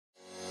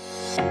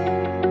It's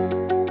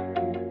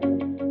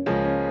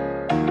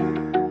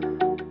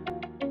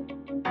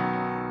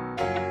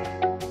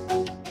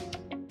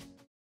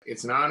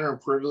an honor and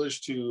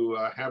privilege to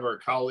have our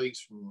colleagues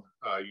from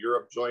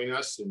Europe join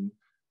us. And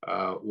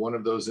one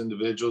of those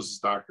individuals is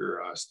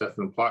Dr.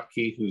 Stefan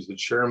Plontke, who's the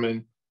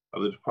chairman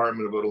of the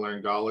Department of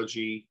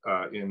Otorhinolaryngology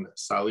in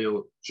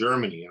Halle,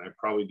 Germany. And I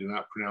probably did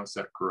not pronounce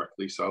that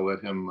correctly, so I'll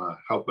let him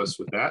help us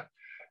with that.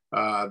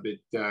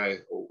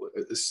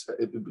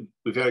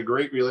 We've had a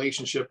great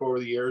relationship over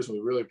the years, and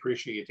we really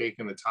appreciate you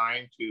taking the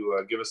time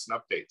to give us an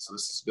update. So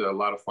this is a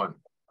lot of fun.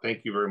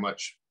 Thank you very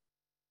much.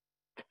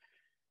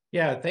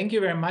 Yeah, thank you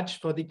very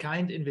much for the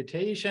kind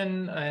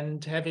invitation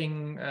and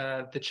having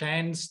the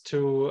chance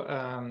to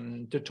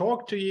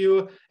talk to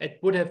you. It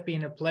would have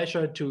been a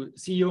pleasure to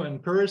see you in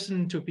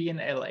person, to be in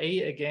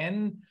LA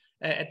again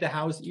at the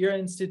Haus Ear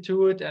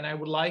Institute. And I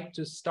would like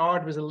to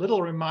start with a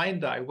little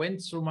reminder. I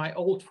went through my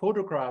old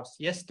photographs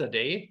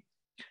yesterday,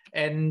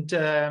 and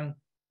hang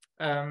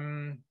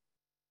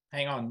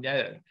on,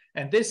 yeah.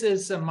 And this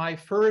is my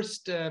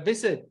first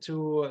visit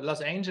to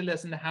Los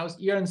Angeles in the Haus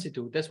Ear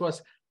Institute. This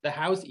was the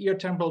Haus Ear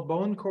Temporal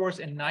Bone course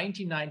in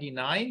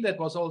 1999. That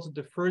was also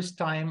the first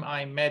time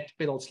I met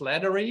Bill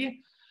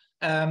Slattery.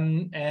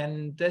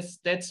 And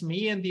that's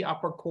me in the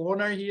upper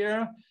corner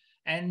here.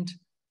 And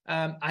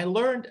I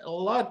learned a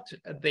lot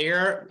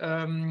there.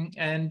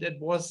 And it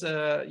was,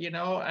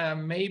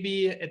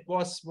 maybe it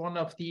was one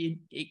of the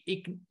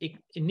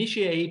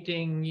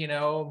initiating,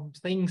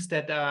 things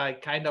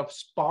that kind of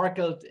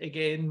sparkled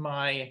again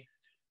my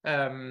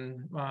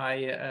fun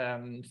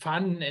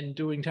in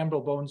doing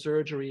temporal bone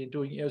surgery,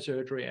 doing ear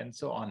surgery, and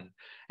so on.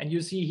 And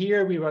you see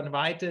here, we were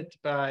invited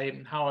by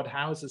Howard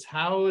House's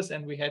house,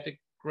 and we had a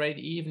great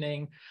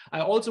evening. I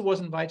also was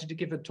invited to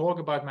give a talk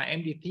about my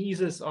MD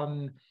thesis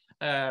on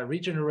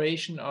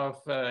regeneration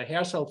of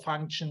hair cell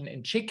function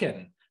in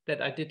chicken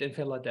that I did in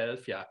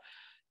Philadelphia.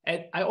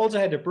 And I also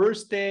had a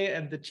birthday,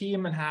 and the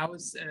team in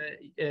Haus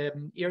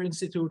Ear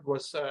Institute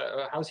was,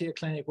 Haus Ear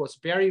Clinic was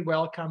very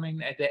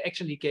welcoming, and they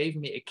actually gave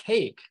me a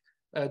cake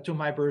to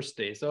my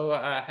birthday. So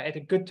I had a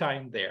good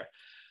time there.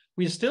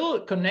 We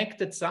still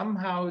connected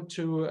somehow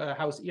to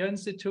Haus Ear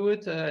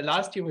Institute.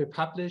 Last year we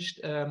published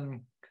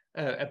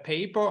a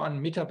paper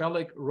on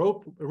metabolic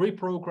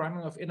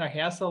reprogramming of inner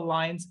hair cell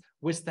lines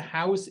with the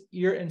Haus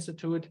Ear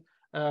Institute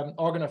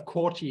organ of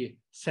Corti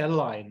cell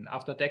line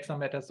after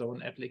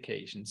dexamethasone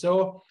application.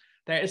 So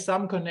there is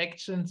some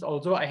connections,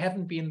 although I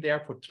haven't been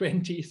there for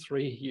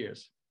 23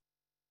 years.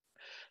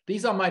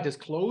 These are my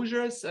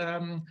disclosures.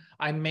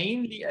 I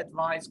mainly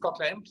advise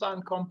cochlear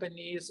implant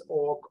companies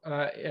or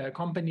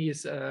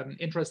companies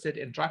interested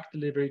in drug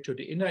delivery to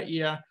the inner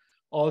ear,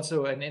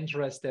 also an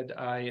interest that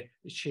I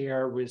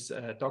share with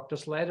Dr.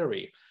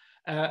 Slattery.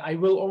 I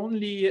will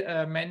only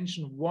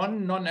mention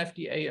one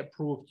non-FDA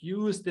approved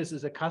use. This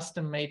is a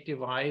custom-made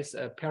device,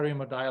 a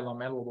perimodiolar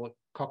malleable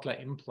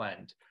cochlear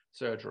implant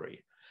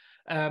surgery.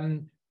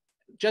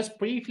 Just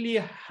briefly,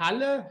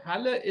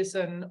 Halle is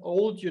an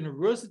old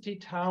university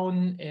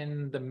town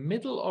in the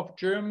middle of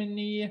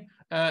Germany,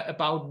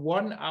 about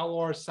 1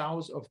 hour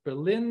south of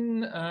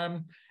Berlin.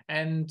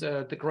 And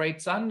the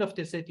great son of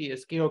the city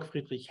is Georg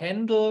Friedrich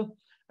Händel.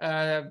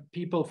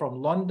 People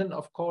from London,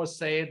 of course,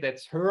 say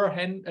that's their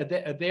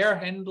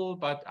Händel,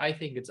 but I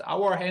think it's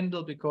our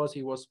Händel because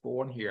he was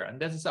born here. And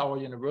this is our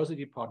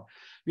university part.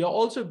 We are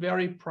also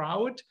very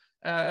proud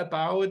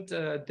about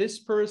this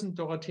person,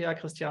 Dorothea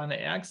Christiane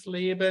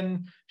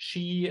Erxleben.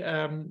 She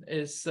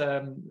was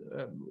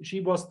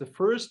the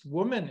first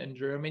woman in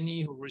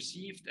Germany who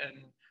received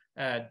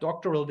a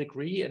doctoral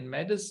degree in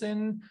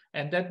medicine,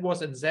 and that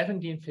was in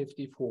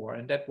 1754,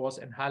 and that was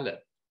in Halle.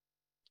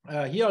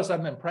 Here are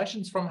some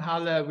impressions from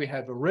Halle. We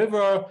have a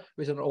river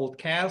with an old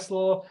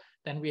castle.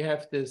 Then we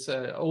have this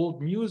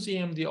old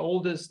museum, the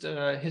oldest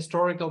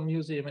historical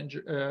museum in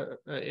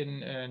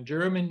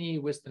Germany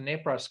with the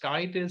Nebra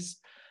Sky Disc.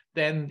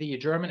 Then the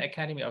German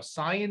Academy of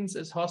Science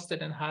is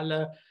hosted in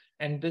Halle.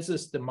 And this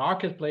is the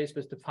marketplace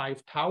with the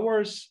 5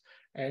 towers.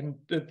 And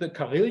the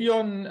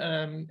carillon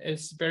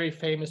is very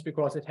famous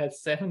because it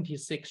has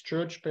 76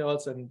 church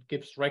bells and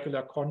gives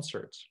regular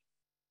concerts.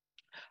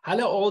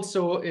 Halle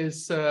also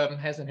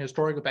has an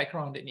historical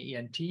background in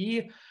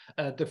ENT.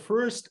 The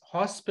first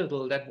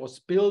hospital that was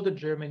built in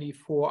Germany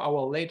for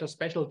our later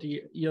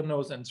specialty ear,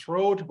 nose, and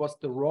throat was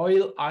the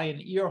Royal Eye and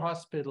Ear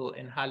Hospital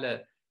in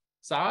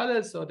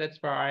Halle-Saale. So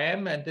that's where I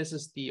am, and this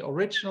is the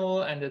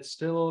original, and it's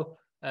still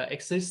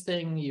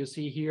existing. You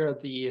see here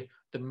the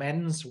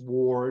men's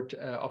ward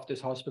of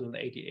this hospital in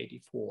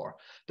 1884.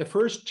 The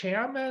first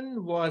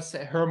chairman was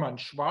Hermann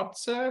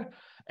Schwarze,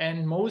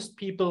 and most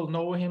people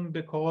know him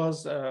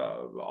because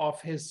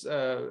of his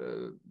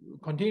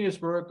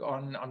continuous work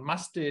on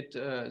mastoid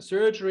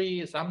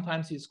surgery.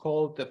 Sometimes he's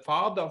called the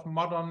father of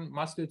modern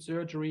mastoid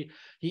surgery.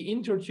 He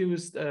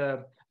introduced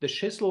the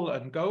chisel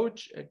and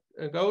gouge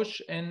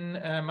in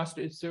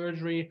mastoid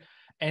surgery,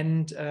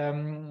 and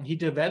he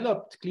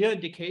developed clear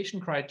indication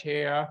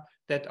criteria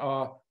that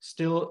are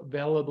still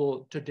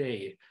valuable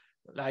today,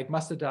 like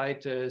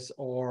mastoiditis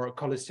or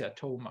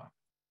cholesteatoma.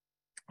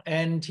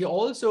 And he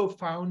also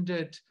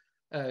founded,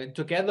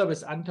 together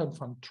with Anton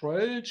von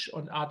Tröltsch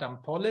and Adam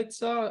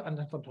Politzer,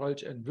 Anton von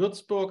Tröltsch in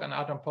Würzburg and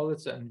Adam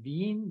Politzer in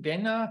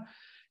Vienna,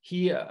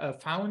 he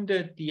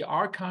founded the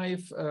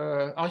Archive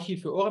für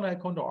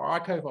Ohrenheilkunde, or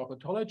Archive of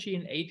Otology,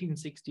 in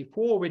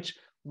 1864, which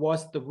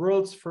was the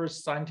world's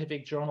first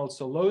scientific journal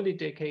solely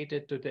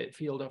dedicated to the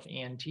field of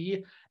ENT.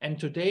 And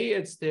today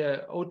it's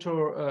the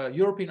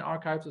European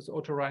Archives of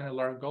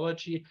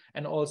Otorhinolaryngology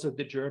and also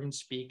the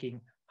German-speaking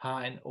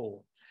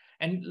HNO.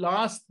 And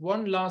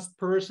one last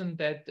person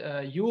that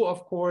you,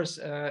 of course,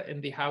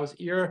 in the House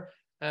Ear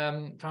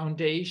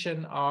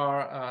Foundation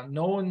are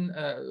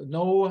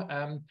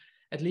know,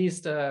 at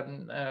least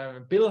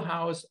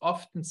Billhaus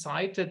often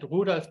cited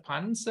Rudolf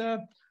Panzer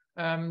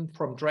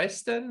from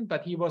Dresden,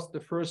 but he was the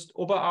first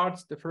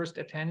Oberarzt, the first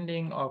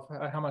attending of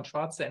Hermann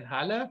Schwarze in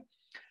Halle.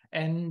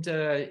 And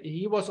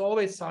he was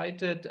always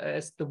cited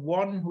as the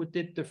one who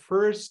did the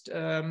first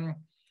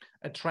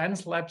a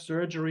translab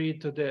surgery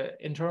to the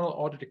internal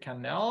auditory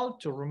canal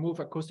to remove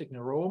acoustic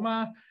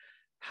neuroma.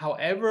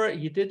 However,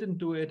 he didn't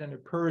do it in a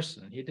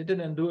person. He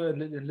didn't do it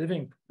in a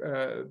living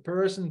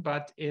person,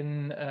 but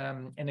in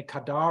a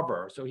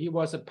cadaver. So he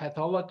was a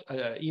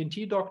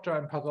ENT doctor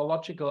and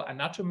pathological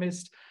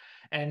anatomist.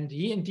 And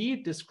he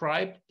indeed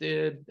described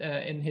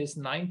in his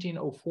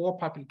 1904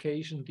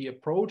 publication the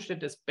approach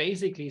that is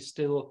basically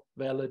still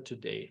valid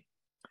today.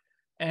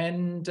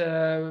 And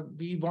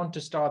we want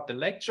to start the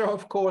lecture,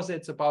 of course.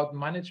 It's about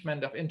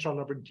management of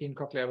intralabyrinthine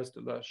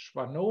cochleovestibular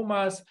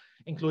schwannomas,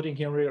 including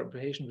hearing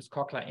rehabilitation with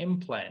cochlear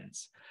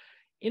implants.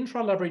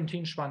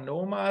 Intralabyrinthine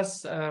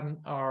schwannomas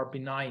are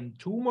benign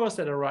tumors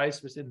that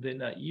arise within the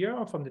inner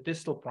ear from the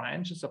distal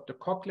branches of the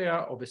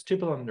cochlear or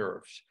vestibular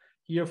nerves.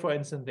 Here, for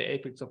instance, the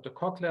apex of the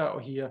cochlea, or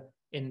here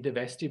in the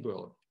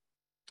vestibule.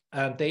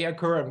 They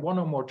occur in one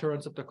or more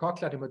turns of the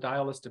cochlea, the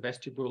modiolus, the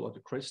vestibule, or the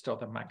crista, or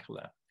the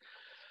macula.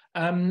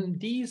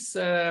 These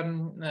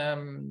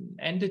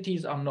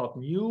entities are not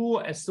new.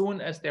 As soon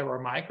as there were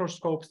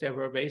microscopes, they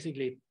were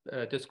basically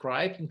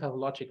described in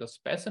pathological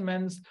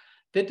specimens.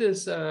 That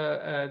is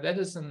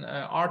an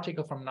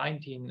article from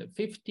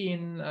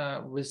 1915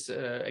 with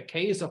a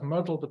case of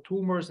multiple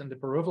tumors in the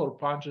peripheral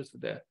branches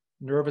of the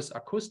nervus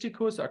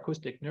acousticus,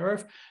 acoustic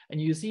nerve.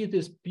 And you see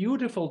these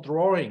beautiful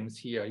drawings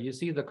here. You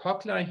see the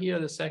cochlea here,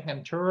 the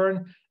second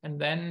turn, and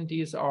then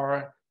these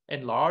are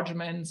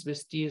enlargements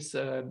with these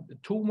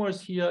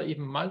tumors here,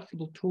 even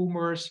multiple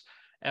tumors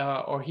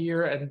or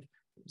here, and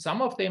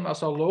some of them are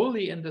so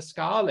lowly in the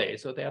scalae,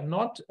 so they are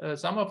not,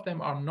 some of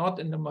them are not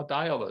in the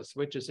modiolus,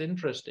 which is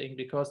interesting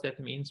because that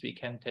means we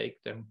can take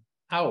them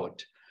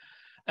out.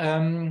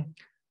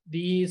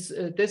 This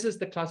is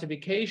the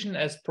classification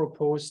as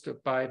proposed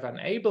by Van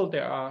Abel.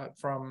 There are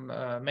from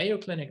Mayo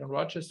Clinic in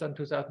Rochester in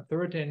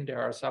 2013.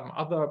 There are some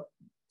other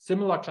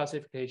similar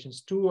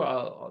classifications too.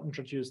 I'll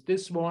introduce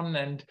this one.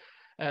 And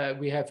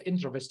we have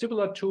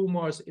intravestibular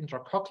tumors,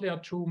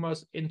 intracochlear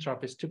tumors,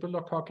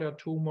 intravestibular cochlear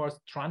tumors,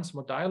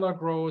 transmodiolar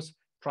growth,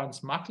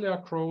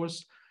 transmacular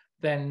growth.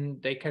 Then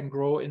they can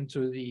grow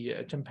into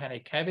the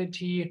tympanic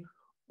cavity,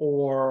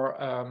 or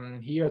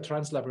here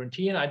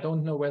translabyrinthine. I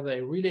don't know whether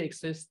they really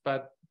exist,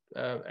 but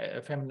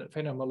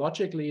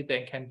phenomenologically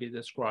they can be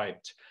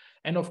described.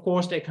 And of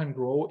course, they can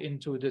grow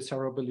into the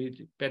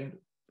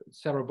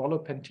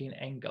cerebellopentine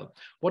angle.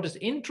 What is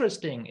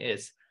interesting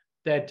is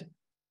that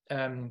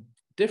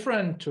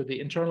different to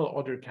the internal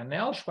auditory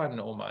canal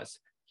schwannomas,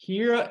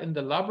 here in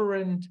the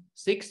labyrinth,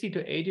 60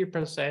 to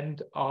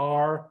 80%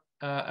 are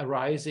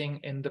arising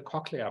in the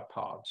cochlear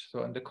part,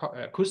 so in the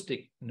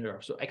acoustic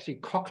nerve, so actually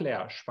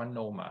cochlear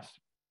schwannomas.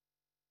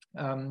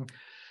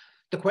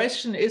 The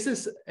question, is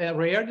this a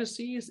rare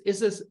disease? Is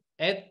this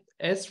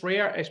as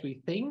rare as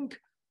we think?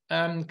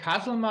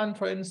 Kasselman,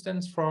 for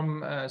instance,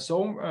 from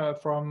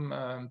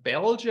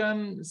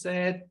Belgium,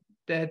 said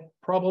that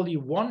probably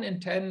 1 in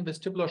 10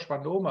 vestibular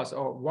schwannomas,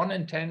 or 1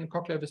 in 10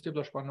 cochlear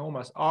vestibular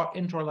schwannomas, are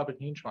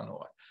intralabyrinthine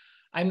schwannoma.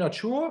 I'm not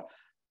sure,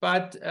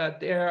 but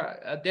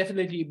they're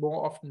definitely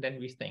more often than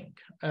we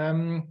think.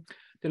 The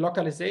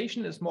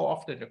localization is more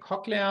often the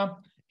cochlea.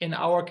 In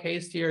our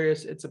case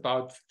series, it's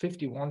about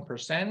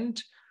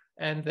 51%,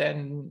 and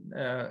then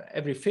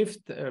every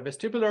 5th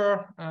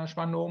vestibular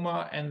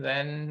schwannoma, and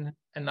then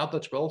another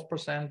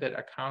 12% that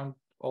account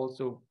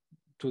also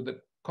to the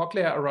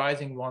cochlea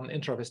arising one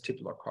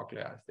intravestibular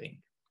cochlea, I think.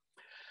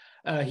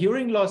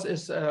 Hearing loss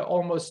is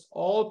almost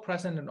all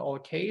present in all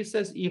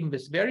cases, even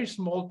with very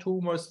small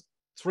tumors,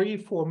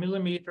 3-4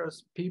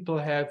 millimeters, people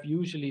have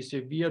usually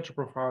severe to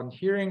profound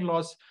hearing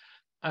loss.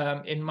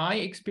 In my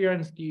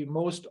experience, the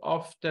most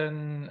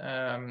often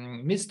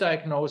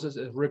misdiagnosis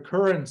is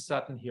recurrent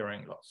sudden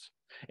hearing loss.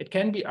 It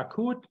can be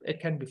acute, it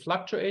can be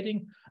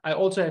fluctuating. I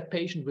also have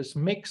patients with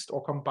mixed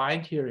or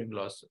combined hearing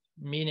loss,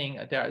 meaning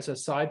there is a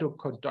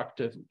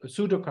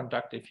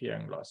pseudoconductive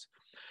hearing loss.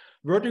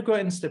 Vertigo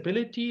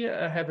instability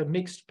have a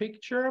mixed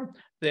picture.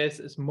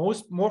 This is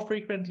more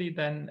frequently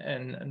than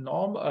in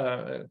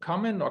normal,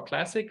 common or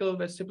classical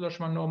vestibular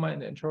schwannoma in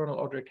the internal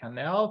auditory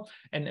canal.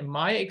 And in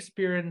my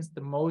experience,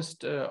 the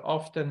most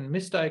often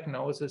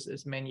misdiagnosis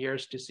is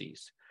Meniere's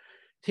disease.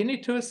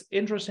 Tinnitus,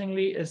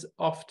 interestingly, is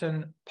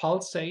often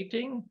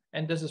pulsating,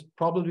 and this is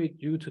probably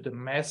due to the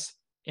mass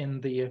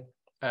in the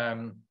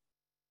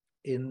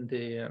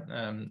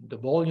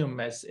volume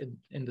mass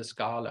in the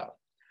scala.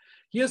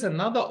 Here's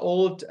another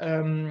old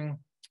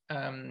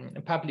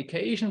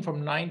publication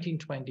from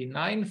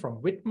 1929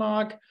 from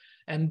Wittenberg,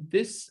 and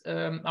this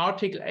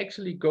article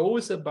actually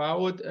goes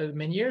about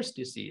Meniere's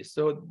disease.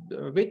 So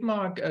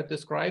Wittenberg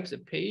describes a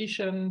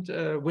patient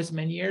with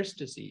Meniere's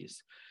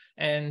disease,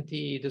 and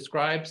he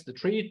describes the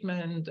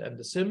treatment and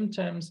the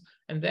symptoms,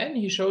 and then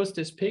he shows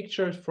this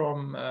picture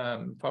from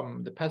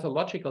the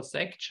pathological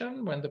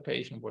section when the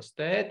patient was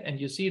dead, and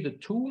you see the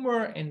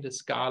tumor in the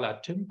scala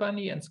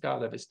tympani and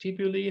scala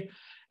vestibuli,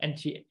 and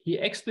he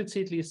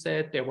explicitly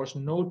said there was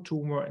no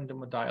tumor in the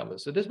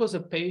modulus. So this was a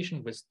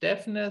patient with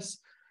deafness,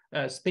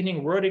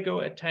 spinning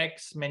vertigo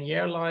attacks,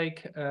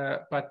 Meniere-like,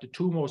 but the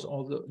tumor was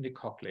also in the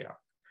cochlea.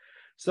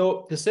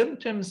 So the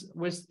symptoms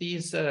with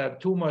these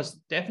tumors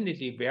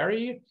definitely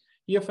vary.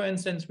 Here, for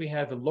instance, we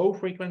have a low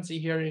frequency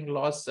hearing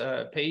loss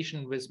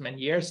patient with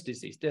Meniere's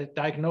disease,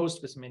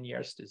 diagnosed with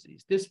Meniere's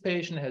disease. This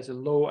patient has a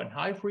low and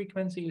high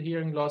frequency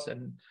hearing loss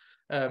and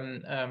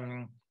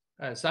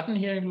sudden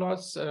hearing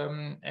loss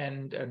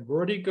and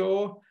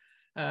vertigo.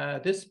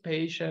 This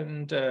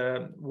patient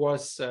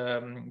was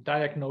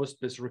diagnosed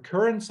with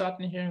recurrent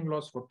sudden hearing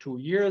loss for 2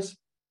 years,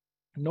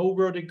 no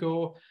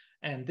vertigo.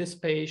 And this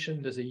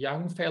patient, as a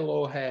young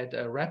fellow, had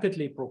a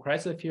rapidly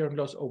progressive hearing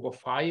loss over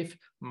 5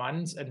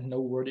 months and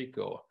no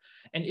vertigo.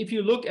 And if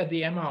you look at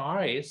the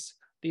MRIs,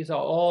 these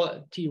are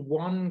all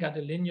T1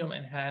 gadolinium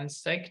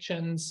enhanced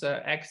sections,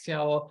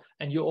 axial,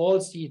 and you all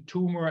see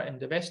tumor in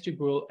the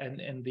vestibule and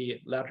in the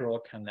lateral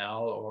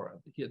canal, or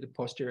here the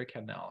posterior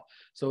canal.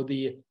 So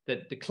the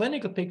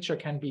clinical picture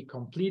can be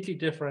completely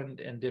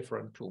different in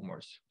different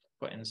tumors,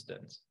 for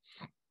instance.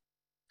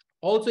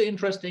 Also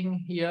interesting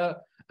here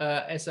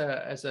as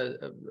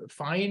a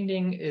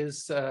finding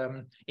is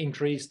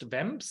increased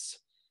VEMPs,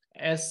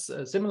 as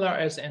similar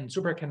as in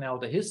supracanal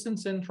dehiscence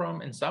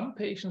syndrome in some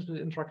patients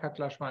with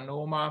intracochlear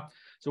schwannoma.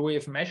 So we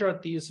have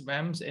measured these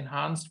VEMPs,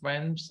 enhanced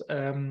VEMPs.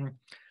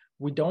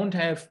 We don't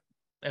have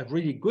a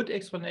really good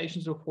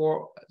explanation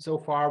so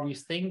far. We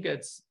think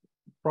it's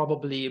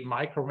probably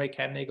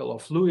micromechanical or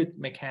fluid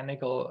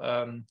mechanical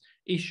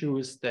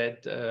issues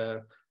that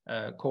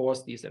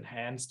cause these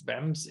enhanced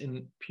VEMPs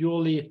in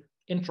purely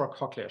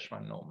intracochlear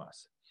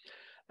schwannomas.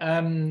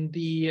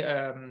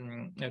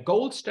 The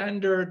gold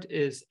standard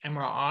is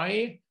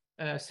MRI,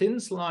 thin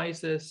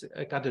slices,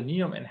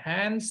 gadolinium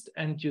enhanced,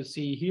 and you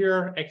see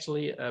here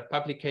actually a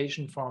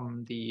publication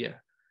from the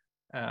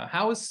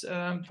House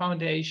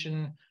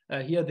Foundation.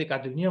 Here the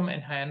gadolinium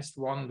enhanced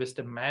one with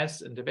the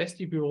mass in the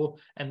vestibule,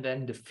 and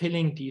then the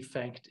filling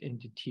defect in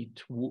the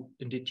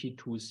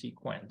T2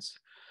 sequence.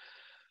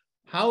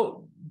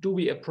 How do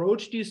we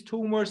approach these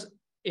tumors?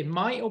 In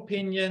my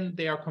opinion,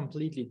 they are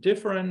completely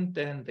different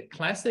than the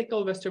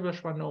classical vestibular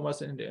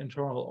schwannomas in the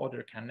internal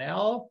auditory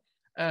canal.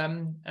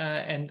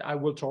 And I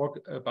will talk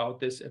about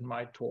this in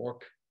my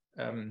talk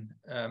in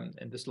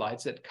the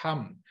slides that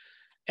come.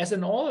 As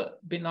in all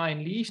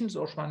benign lesions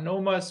or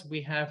schwannomas,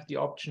 we have the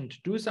option to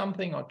do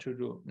something or to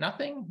do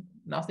nothing.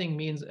 Nothing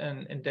means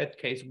in that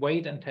case,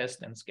 wait and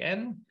test and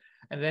scan.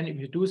 And then if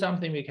you do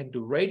something, we can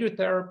do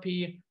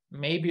radiotherapy,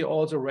 maybe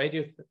also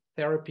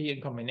radiotherapy in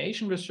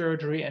combination with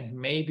surgery, and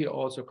maybe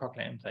also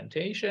cochlear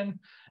implantation,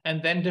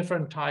 and then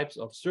different types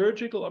of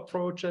surgical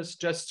approaches,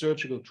 just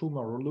surgical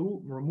tumor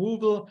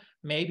removal,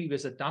 maybe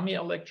with a dummy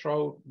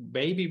electrode,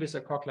 maybe with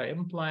a cochlear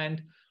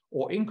implant,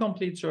 or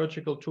incomplete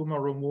surgical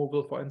tumor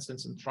removal, for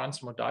instance, in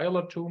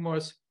transmodular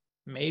tumors,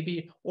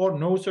 maybe, or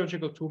no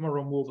surgical tumor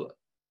removal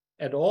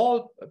at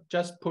all,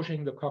 just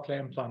pushing the cochlear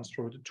implants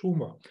through the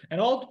tumor. And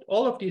all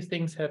of these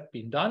things have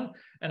been done,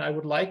 and I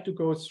would like to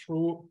go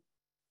through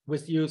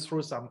with you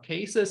through some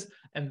cases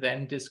and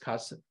then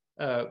discuss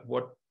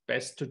what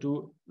best to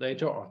do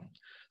later on.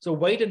 So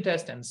wait and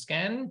test and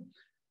scan.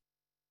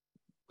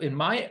 In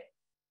my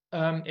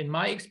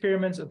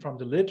experiments and from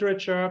the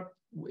literature,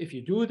 if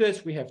you do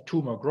this, we have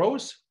tumor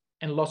growth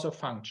and loss of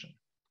function.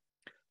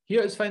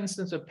 Here is, for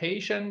instance, a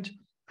patient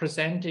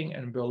presenting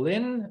in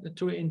Berlin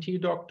to an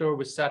ENT doctor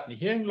with sudden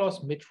hearing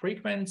loss,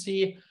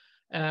 mid-frequency,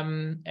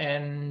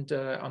 and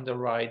on the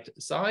right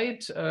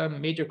side,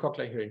 major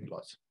cochlear hearing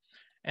loss.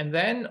 And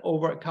then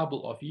over a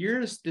couple of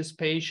years, this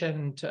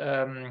patient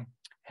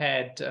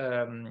had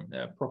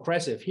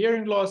progressive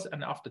hearing loss,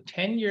 and after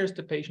 10 years,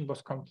 the patient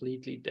was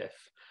completely deaf.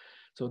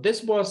 So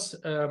this was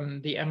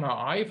the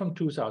MRI from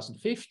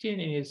 2015,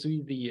 and you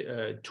see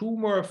the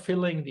tumor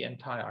filling the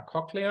entire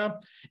cochlea.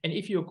 And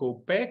if you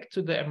go back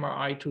to the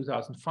MRI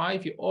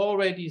 2005, you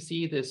already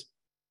see this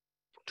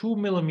 2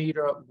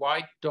 millimeter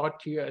white dot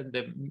here in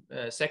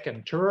the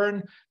second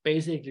turn,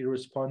 basically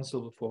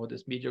responsible for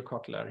this medial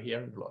cochlear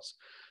hearing loss.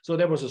 So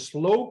there was a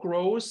slow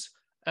growth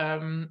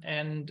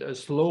and a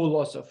slow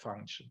loss of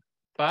function.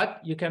 But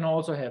you can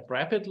also have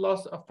rapid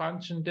loss of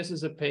function. This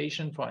is a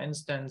patient, for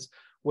instance,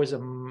 with a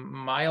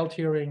mild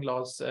hearing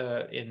loss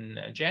in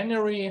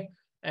January.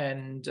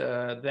 And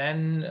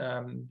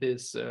then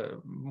this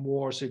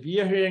more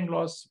severe hearing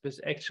loss was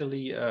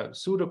actually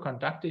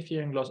pseudoconductive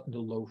hearing loss in the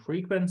low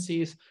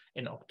frequencies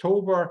in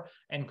October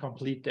and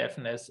complete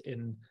deafness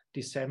in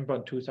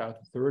December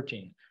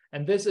 2013.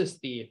 And this is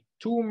the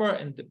tumor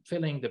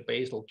filling the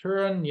basal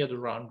turn near the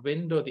round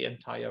window, the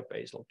entire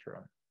basal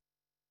turn.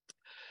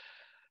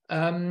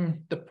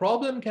 The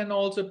problem can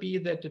also be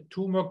that the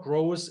tumor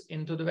grows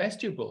into the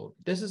vestibule.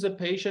 This is a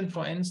patient,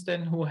 for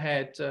instance, who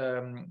had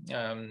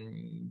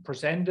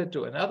presented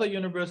to another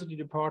university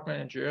department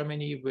in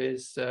Germany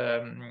with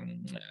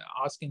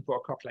asking for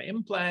a cochlear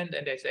implant,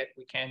 and they said,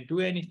 we can't do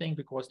anything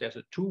because there's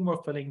a tumor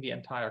filling the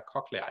entire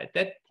cochlea. At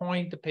that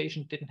point, the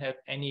patient didn't have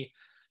any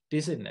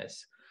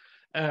dizziness.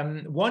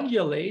 1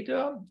 year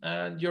later,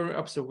 during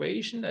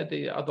observation at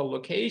the other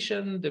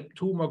location, the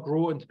tumor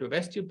grew into the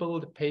vestibule,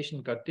 the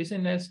patient got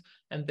dizziness,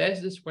 and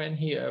this is when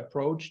he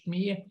approached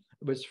me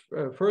with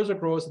further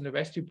growth in the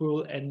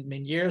vestibule and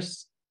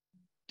Meniere's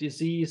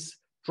disease,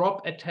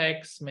 drop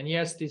attacks,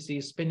 Meniere's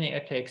disease, spinning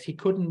attacks. He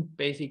couldn't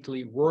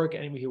basically work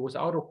anymore. He was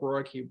out of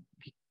work. He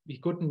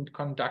couldn't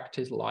conduct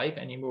his life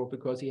anymore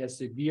because he has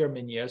severe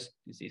Meniere's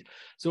disease.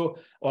 So,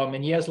 or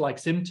Meniere's-like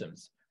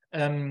symptoms.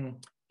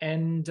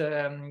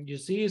 You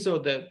see, so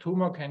the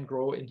tumor can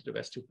grow into the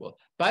vestibule.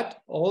 But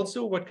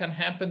also what can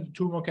happen, the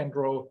tumor can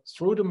grow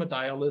through the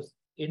medulla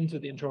into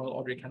the internal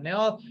auditory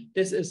canal.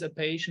 This is a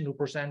patient who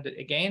presented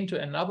again to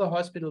another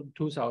hospital in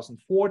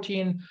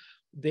 2014.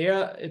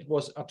 There it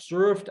was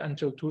observed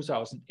until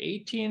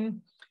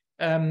 2018.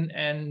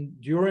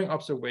 And during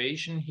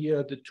observation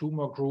here, the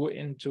tumor grew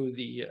into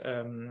the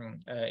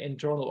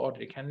internal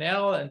auditory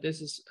canal. And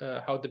this is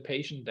how the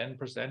patient then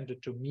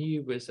presented to me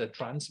with a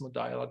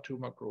transmedullary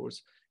tumor growth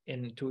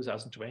in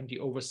 2020,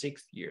 over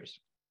 6 years.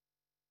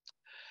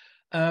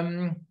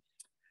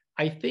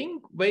 I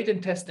think weight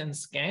and test and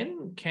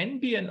scan can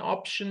be an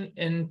option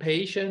in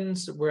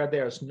patients where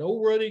there's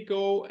no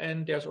vertigo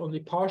and there's only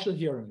partial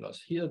hearing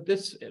loss. Here,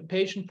 this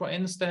patient, for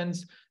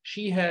instance,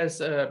 she has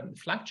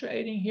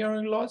fluctuating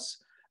hearing loss.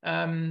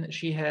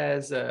 She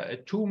has a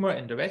tumor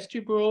in the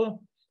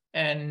vestibule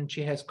and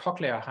she has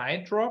cochlear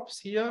hydrops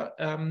here.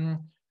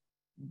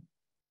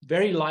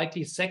 Very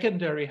likely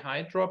secondary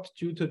hydrops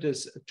due to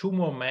this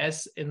tumor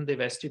mass in the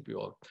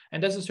vestibule.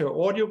 And this is her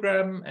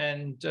audiogram,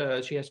 and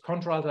she has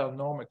contralateral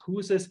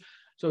normoacusis,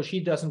 so she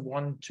doesn't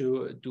want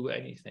to do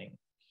anything.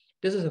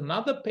 This is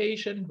another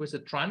patient with a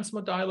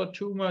transmedullary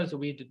tumor, so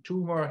we had the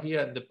tumor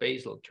here in the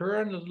basal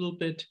turn a little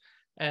bit,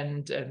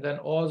 and then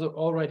also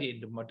already in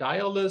the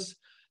medullus.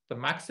 The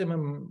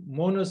maximum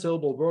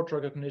monosyllable word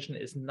recognition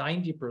is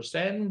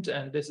 90%,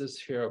 and this is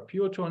her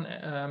pure tone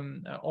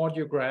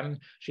audiogram.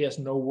 She has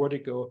no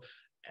vertigo,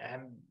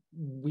 and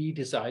we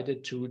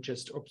decided to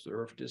just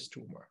observe this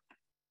tumor.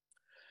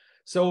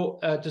 So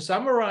to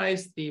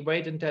summarize the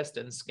weight and test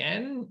and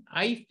scan,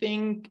 I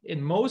think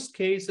in most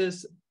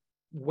cases,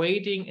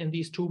 weighting in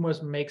these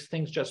tumors makes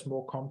things just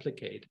more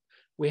complicated.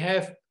 We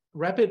have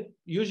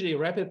usually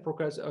rapid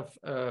progress of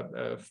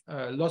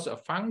loss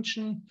of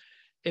function.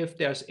 If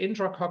there's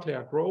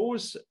intracochlear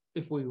growth,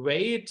 if we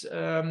wait,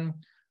 the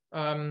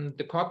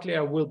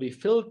cochlea will be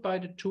filled by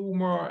the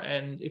tumor.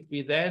 And if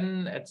we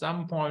then at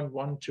some point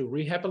want to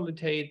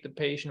rehabilitate the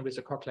patient with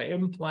a cochlear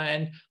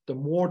implant, the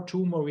more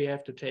tumor we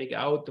have to take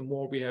out, the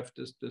more we have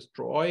to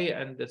destroy,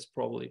 and that's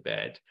probably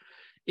bad.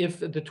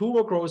 If the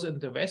tumor grows in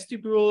the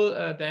vestibule,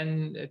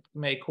 then it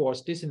may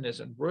cause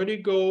dizziness and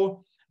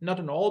vertigo. Not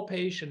in all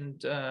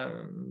patients,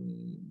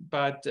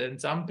 but in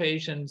some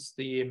patients,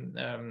 the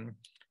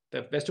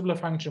vestibular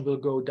function will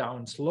go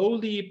down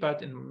slowly,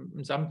 but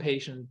in some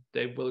patients,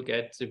 they will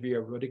get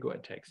severe vertigo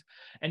attacks.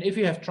 And if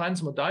you have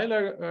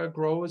transmedullary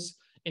growth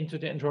into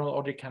the internal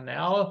auditory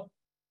canal,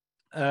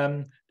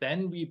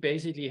 then we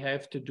basically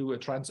have to do a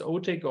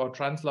transotic or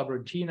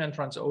translabyrinthine and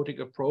transotic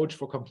approach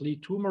for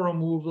complete tumor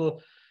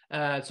removal.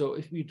 So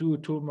if we do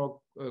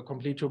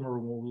complete tumor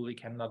removal, we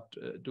cannot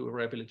do a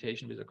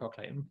rehabilitation with a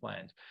cochlear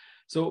implant.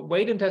 So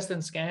weight and test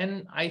and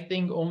scan, I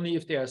think only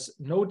if there's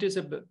no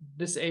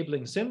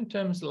disabling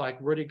symptoms like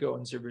vertigo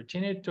and severe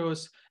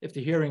tinnitus, if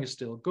the hearing is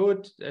still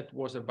good, that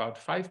was about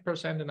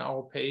 5% in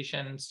our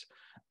patients,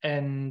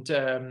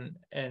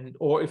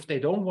 or if they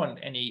don't want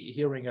any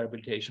hearing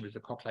rehabilitation with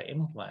a cochlear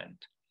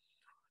implant.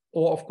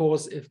 Or of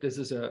course, if this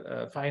is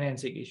a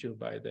financing issue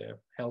by the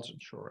health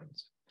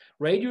insurance.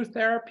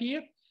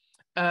 Radiotherapy,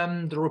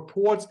 the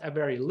reports are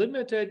very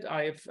limited.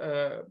 I've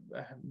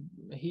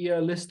here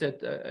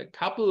listed a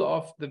couple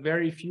of the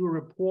very few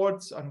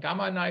reports on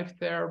gamma knife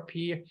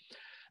therapy.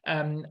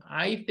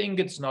 I think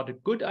it's not a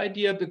good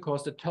idea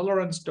because the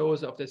tolerance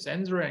dose of the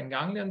sensory and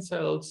ganglion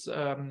cells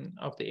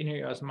of the inner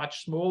ear is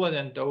much smaller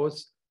than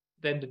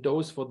the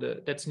dose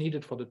that's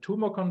needed for the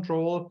tumor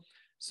control.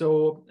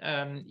 So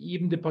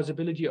even the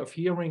possibility of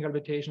hearing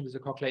rehabilitation with a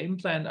cochlear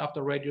implant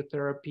after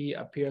radiotherapy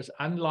appears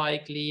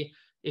unlikely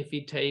if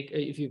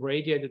we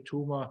radiate a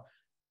tumor,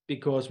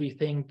 because we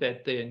think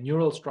that the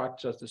neural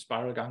structures, the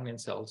spiral ganglion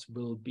cells,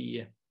 will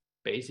be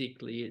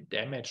basically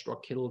damaged or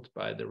killed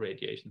by the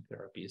radiation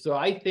therapy. So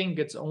I think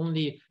it's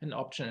only an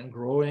option in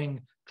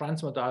growing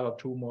transmedullary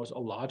tumors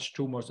or large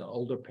tumors in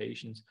older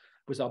patients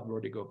without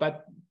vertigo,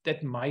 but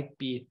that might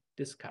be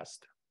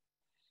discussed.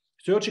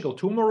 Surgical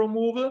tumor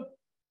removal.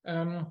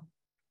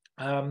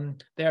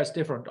 There's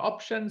different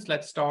options.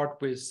 Let's start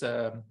with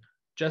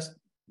just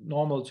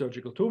normal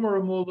surgical tumor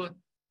removal.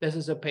 This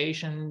is a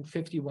patient,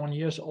 51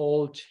 years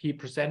old. He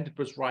presented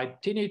with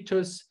right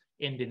tinnitus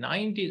in the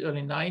 90s,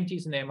 early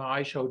 90s, and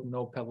MRI showed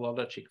no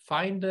pathologic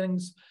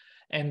findings.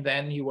 And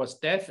then he was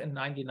deaf in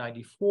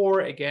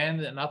 1994.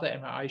 Again, another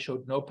MRI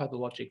showed no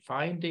pathologic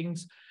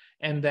findings.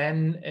 And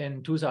then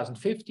in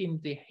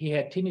 2015, he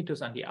had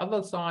tinnitus on the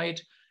other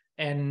side.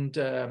 And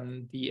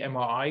the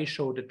MRI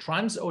showed a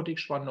transotic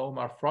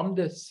schwannoma from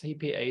the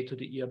CPA to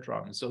the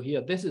eardrum. So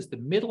here, this is the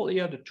middle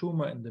ear, the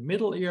tumor in the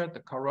middle ear, the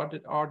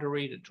carotid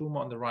artery, the tumor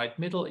on the right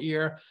middle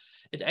ear.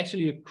 It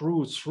actually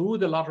grew through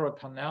the lateral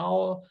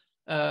canal,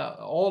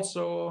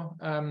 also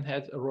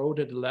had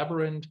eroded the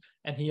labyrinth,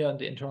 and here in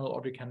the internal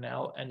auditory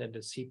canal and in the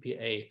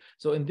CPA.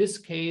 So in this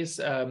case,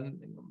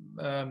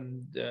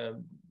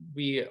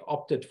 we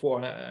opted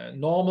for a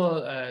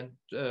normal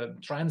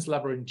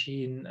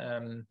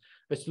translabyrinthine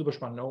vestibular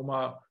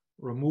schwannoma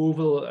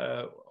removal,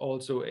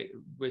 also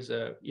with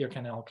a ear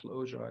canal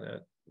closure and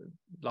a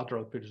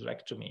lateral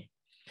pedicectomy.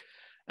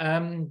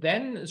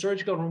 Then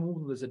surgical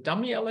removal with a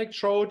dummy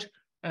electrode.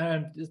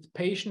 This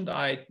patient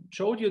I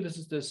showed you, this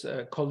is this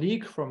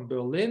colleague from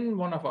Berlin,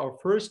 one of our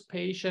first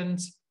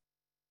patients,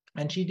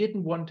 and she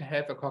didn't want to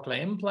have a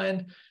cochlear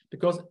implant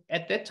because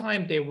at that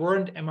time they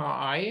weren't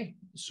MRI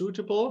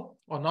suitable,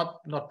 or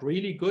not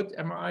really good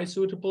MRI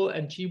suitable,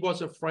 and she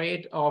was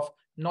afraid of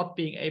not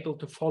being able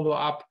to follow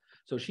up.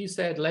 So she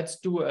said, let's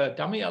do a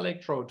dummy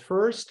electrode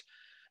first.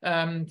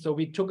 So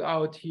we took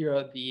out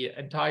here the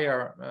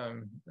entire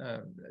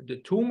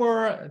the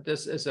tumor.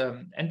 This is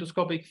an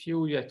endoscopic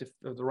view. You have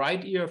the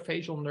right ear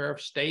facial nerve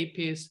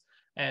stapes,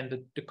 and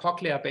the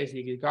cochlea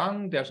basically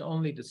gone. There's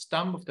only the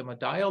stump of the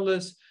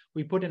medullus.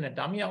 We put in a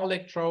dummy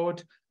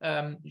electrode.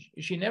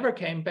 She never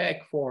came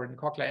back for a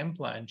cochlear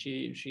implant.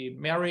 She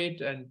married,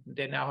 and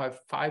they now have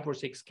 5 or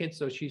 6 kids,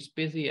 so she's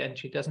busy and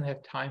she doesn't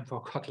have time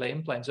for cochlear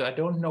implant. So I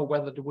don't know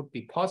whether it would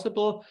be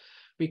possible.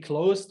 We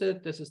closed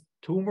it. This is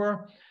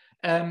tumor.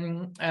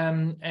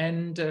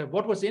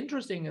 What was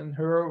interesting in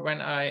her,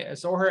 when I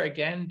saw her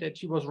again, that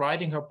she was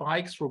riding her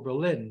bike through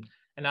Berlin.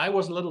 And I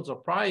was a little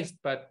surprised,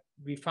 but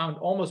we found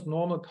almost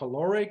normal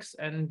calorics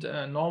and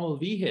normal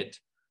VHIT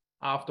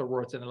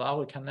afterwards in the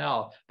lateral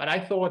canal. But I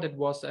thought it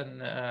was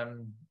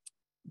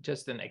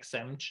just an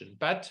exemption,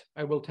 but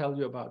I will tell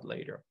you about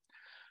later.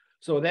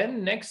 So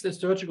then next is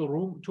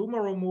surgical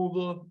tumor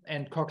removal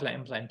and cochlear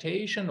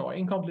implantation, or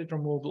incomplete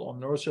removal, or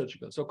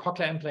neurosurgical. So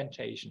cochlear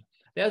implantation.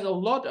 There's a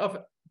lot of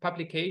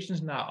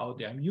publications now out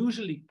there,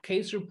 usually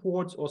case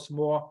reports or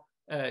small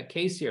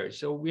case series.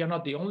 So we are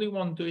not the only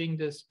one doing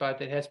this,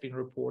 but it has been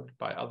reported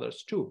by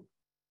others too.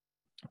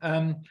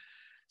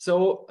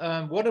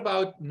 What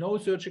about no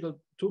surgical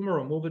tumor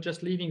removal,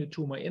 just leaving the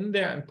tumor in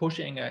there and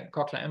pushing a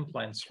cochlear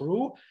implant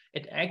through?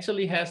 It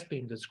actually has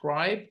been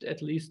described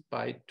at least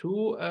by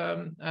 2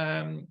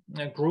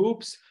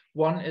 groups.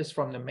 One is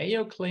from the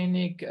Mayo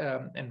Clinic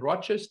in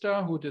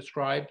Rochester, who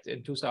described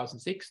in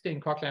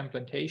 2016 cochlear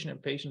implantation in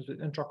patients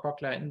with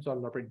intracochlear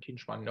intralabyrinthine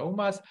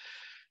schwannomas.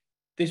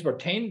 These were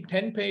 10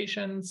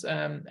 patients,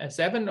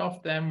 7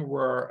 of them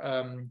were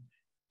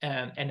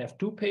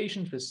NF2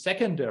 patients with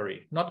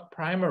secondary, not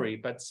primary,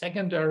 but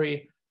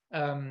secondary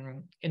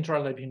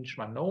intralabyrinthine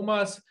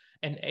schwannomas,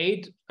 and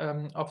 8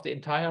 of the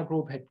entire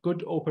group had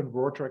good open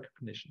word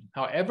recognition.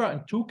 However,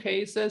 in 2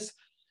 cases,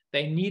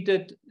 they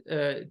needed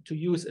to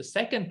use a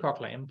second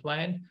cochlear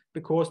implant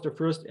because the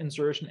first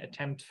insertion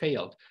attempt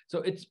failed. So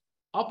it's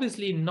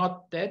obviously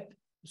not that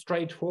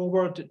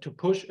straightforward to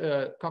push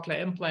a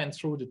cochlear implant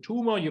through the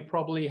tumor. You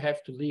probably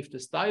have to leave the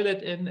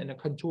stylet in a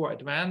contour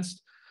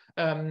advanced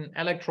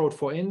electrode,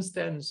 for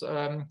instance.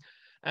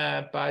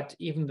 But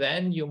even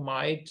then, you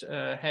might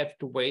have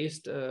to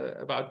waste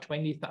about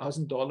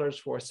 $20,000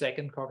 for a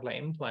second cochlear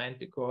implant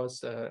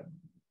because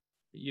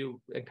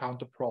you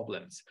encounter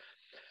problems.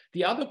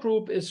 The other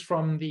group is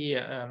from the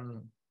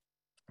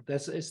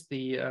this is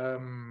the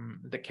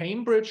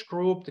Cambridge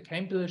group, the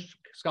Cambridge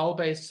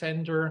Skull-Base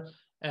Center,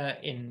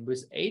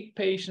 with 8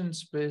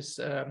 patients with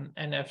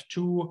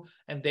NF2,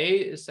 and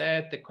they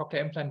said the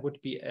cochlear implant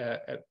would be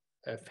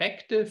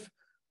effective,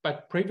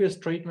 but previous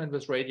treatment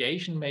with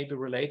radiation may be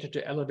related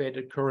to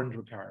elevated current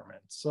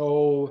requirements.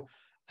 So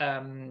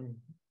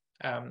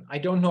I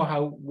don't know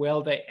how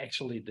well they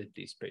actually did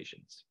these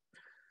patients.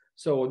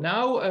 So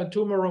now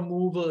tumor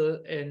removal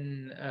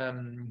in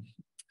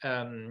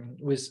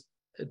with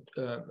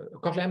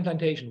cochlear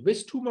implantation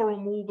with tumor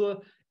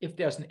removal. If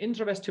there's an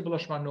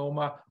intravestibular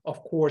schwannoma,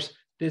 of course,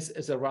 this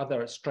is a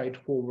rather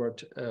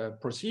straightforward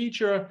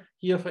procedure.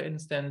 Here, for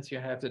instance, you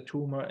have the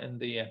tumor in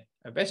the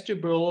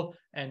vestibule,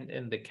 and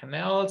in the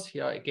canals,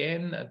 here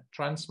again, a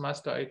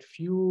transmastoid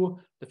view,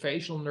 the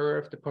facial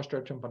nerve, the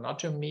posterior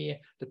tympanotomy,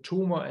 the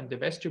tumor and the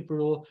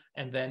vestibule,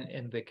 and then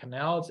in the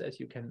canals, as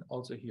you can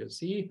also here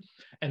see.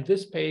 And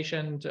this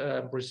patient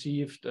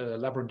received a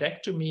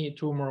labyrinthectomy,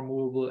 tumor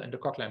removal, and a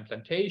cochlear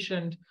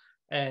implantation.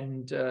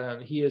 And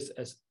here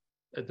is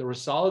the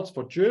results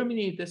for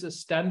Germany. This is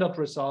standard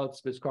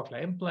results with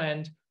cochlear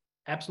implant,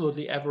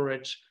 absolutely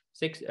average,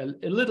 a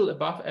little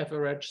above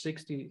average,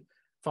 65%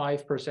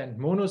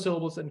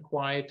 monosyllables and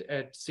quiet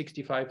at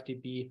 65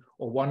 dB,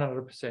 or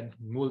 100%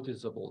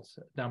 multisyllables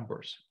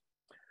numbers.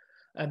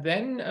 And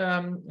then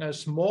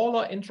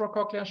smaller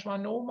intracochlear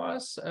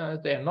schwannomas,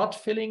 they are not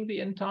filling the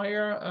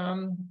entire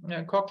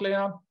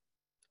cochlea.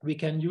 We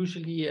can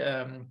usually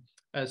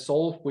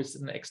solve with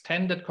an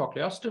extended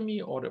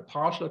cochleostomy or the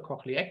partial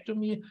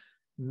cochleectomy,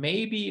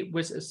 maybe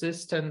with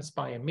assistance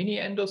by a mini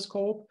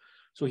endoscope.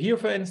 So here,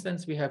 for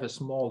instance, we have a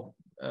small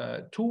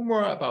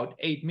tumor about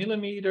 8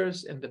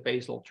 millimeters in the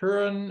basal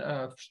turn,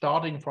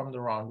 starting from the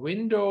round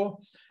window.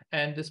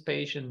 And this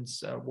patient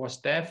was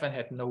deaf and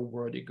had no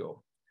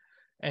vertigo.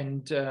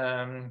 And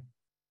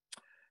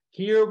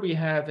here we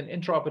have an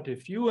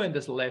intraoperative view in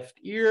this left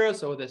ear.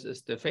 So this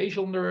is the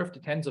facial nerve. The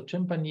tensor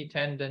tympani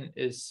tendon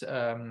is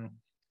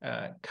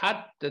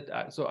cut,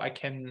 so I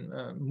can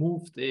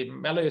move the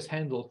malleus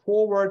handle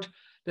forward.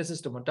 This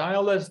is the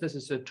modiolus. This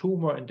is a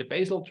tumor in the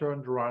basal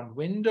turn, the round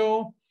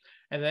window.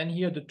 And then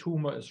here the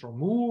tumor is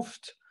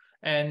removed.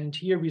 And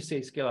here we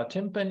say scalar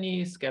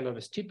tympani, scalar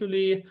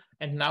vestibuli.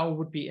 And now it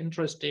would be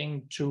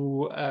interesting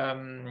to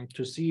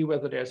see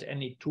whether there's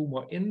any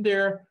tumor in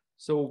there.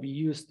 So we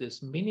use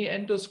this mini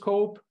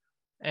endoscope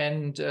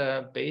and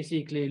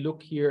basically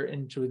look here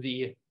into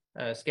the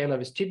scalar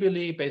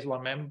vestibuli,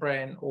 basilar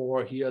membrane,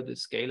 or here the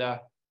scalar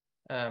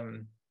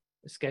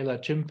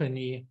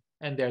tympani,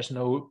 and there's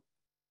no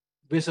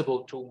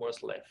visible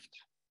tumors left.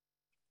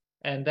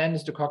 And then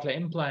is the cochlear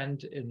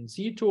implant in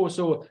situ.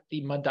 So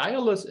the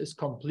modiolus is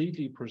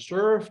completely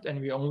preserved,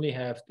 and we only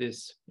have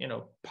this,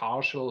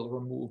 partial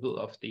removal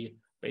of the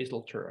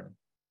basal turn.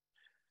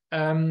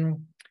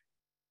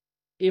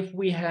 If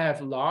we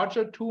have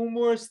larger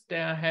tumors,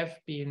 there have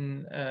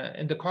been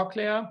in the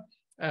cochlea,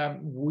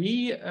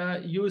 we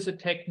use a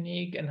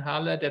technique in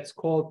Halle that's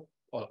called,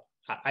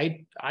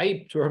 I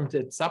termed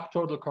it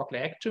subtotal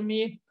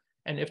cochleectomy.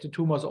 And if the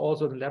tumor is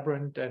also in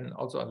labyrinth, then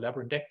also a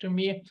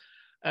labyrinthectomy.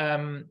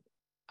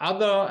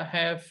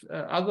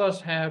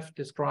 Others have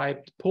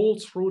described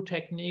pull-through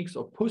techniques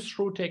or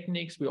push-through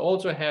techniques. We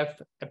also have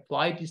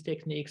applied these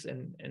techniques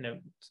in a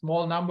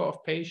small number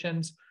of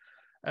patients.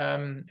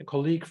 A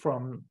colleague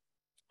from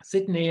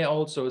Sydney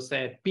also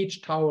said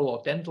beach towel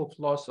or dental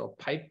floss or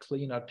pipe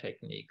cleaner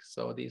techniques.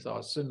 So these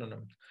are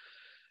synonyms.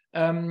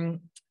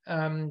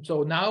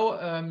 So now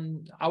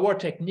our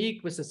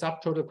technique with the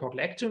subtotal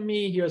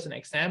cochleectomy, here's an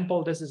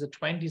example. This is a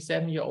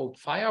 27-year-old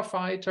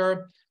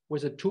firefighter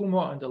with a tumor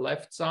on the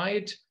left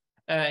side,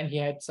 and he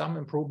had some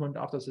improvement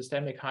after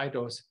systemic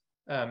high-dose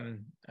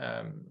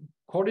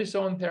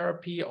cortisone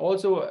therapy.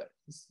 Also,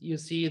 you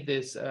see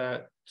this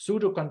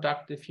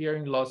pseudoconductive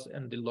hearing loss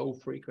in the low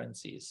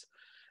frequencies.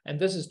 And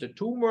this is the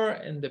tumor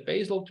in the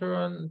basal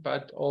turn,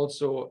 but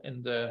also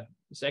in the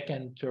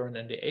second turn,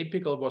 and the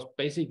apical was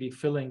basically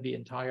filling the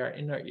entire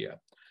inner ear.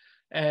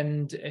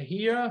 And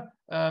here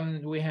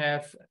we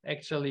have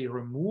actually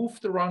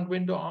removed the round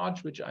window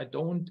arch, which I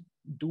don't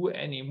do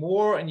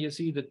anymore. And you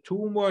see the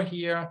tumor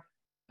here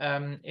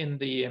in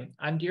the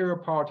anterior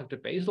part of the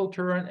basal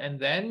turn, and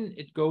then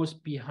it goes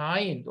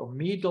behind or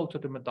medial to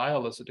the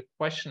modiolus. So the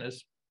question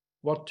is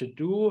what to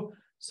do.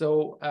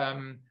 So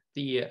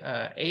the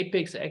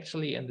apex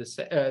actually in the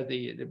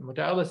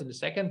modiolus in the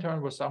second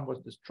turn was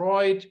somewhat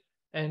destroyed,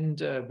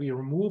 and we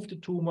removed the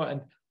tumor,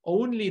 and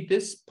only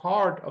this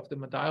part of the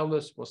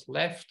modiolus was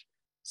left.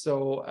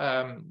 So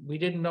we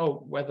didn't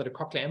know whether the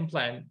cochlear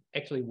implant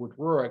actually would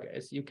work.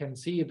 As you can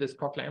see, this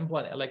cochlear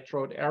implant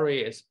electrode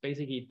area is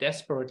basically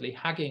desperately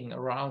hugging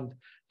around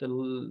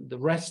the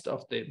rest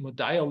of the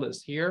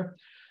modiolus here.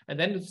 And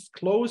then it's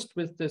closed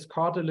with this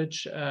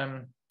cartilage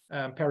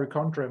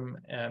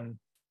perichondrium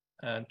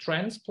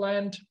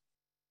transplant.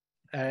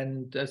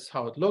 And that's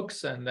how it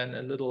looks. And then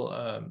a little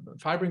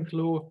fibrin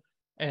glue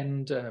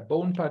and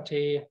bone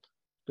pate.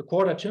 The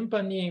quarter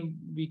tympani,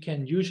 we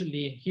can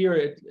usually, here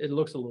it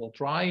looks a little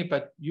dry,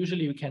 but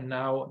usually we can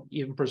now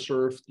even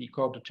preserve the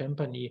quarter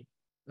tympani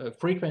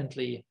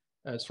frequently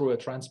through a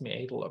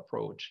transmeatal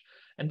approach.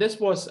 And this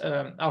was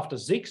after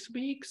 6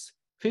 weeks,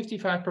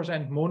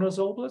 55%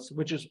 monosyllables,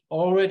 which is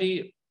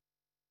already,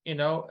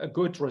 a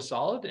good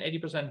result,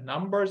 80%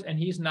 numbers. And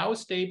he's now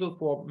stable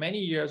for many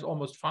years,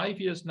 almost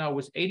 5 years now,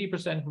 with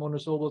 80%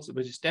 monosyllables,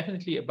 which is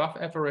definitely above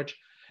average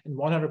in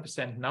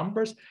 100%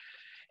 numbers.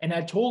 And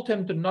I told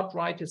him to not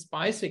ride his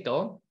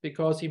bicycle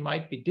because he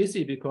might be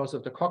dizzy because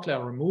of the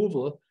cochlear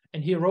removal.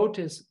 And he rode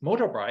his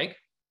motorbike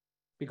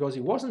because he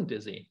wasn't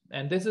dizzy.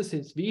 And this is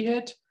his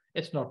VHIT.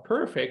 It's not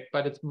perfect,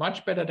 but it's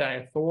much better than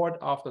I thought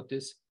after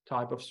this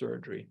type of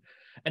surgery.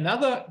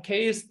 Another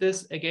case,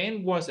 this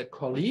again was a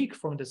colleague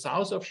from the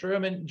south of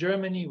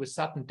Germany with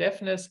sudden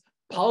deafness,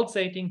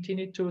 pulsating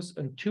tinnitus,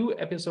 and 2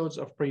 episodes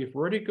of brief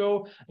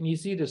vertigo. And you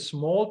see the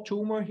small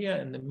tumor here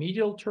in the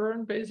medial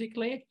turn,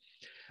 basically.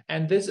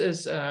 And this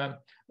is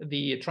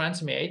the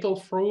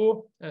transmeatal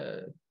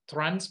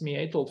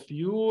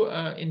view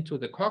into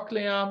the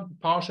cochlea,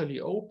 partially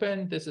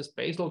open. This is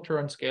basal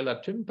turn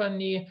scalar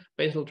tympani,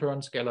 basal turn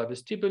scalar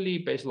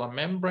vestibuli, basilar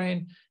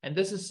membrane, and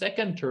this is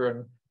second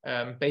turn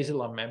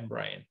basilar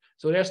membrane.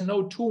 So there's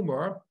no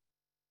tumor.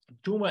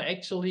 Tumor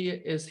actually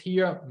is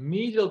here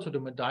medial to the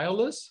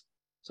medialis.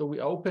 So we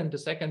open the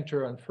second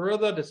turn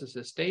further. This is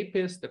the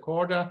stapes, the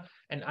chorda,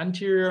 and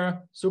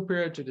anterior,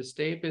 superior to the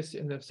stapes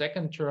in the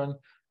second turn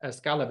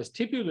scala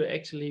vestibular.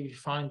 Actually, we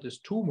find this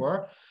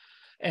tumor.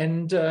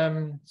 And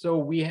so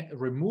we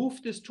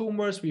removed these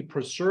tumors. We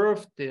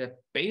preserved the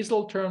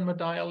basal turn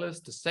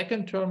medialis, the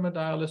second turn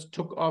medialis,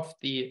 took off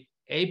the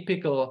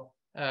apical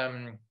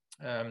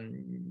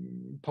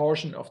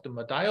portion of the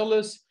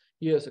medialis.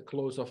 Here's a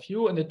closer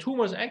view, and the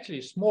tumor is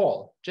actually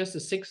small, just a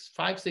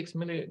 5-6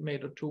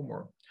 millimeter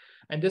tumor.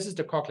 And this is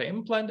the cochlear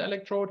implant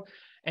electrode.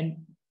 And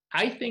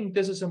I think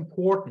this is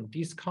important.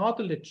 These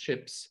cartilage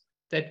chips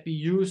that we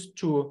use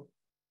to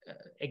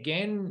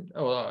again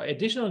or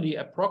additionally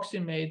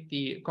approximate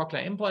the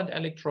cochlear implant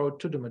electrode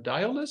to the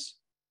medialis.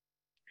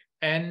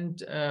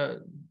 And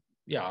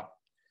yeah,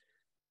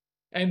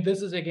 and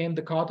this is again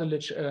the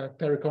cartilage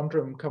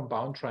perichondrium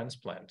compound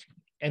transplant.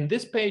 And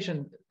this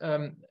patient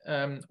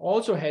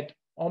also had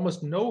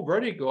almost no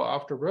vertigo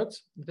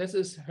afterwards. This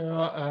is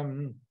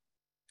her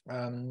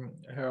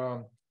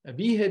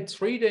we had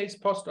 3 days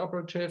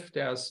post-operative.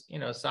 There's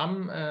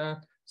some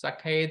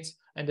saccades,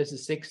 and this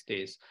is 6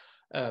 days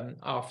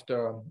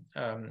after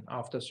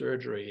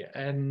surgery.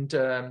 And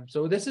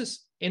so this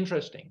is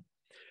interesting.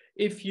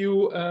 If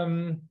you're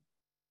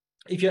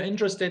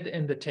interested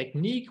in the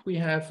technique, we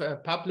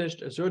have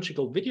published a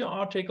surgical video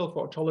article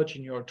for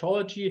otology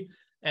neurotology,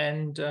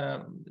 and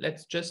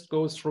let's just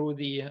go through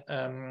the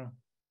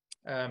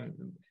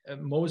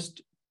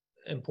most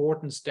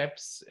important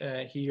steps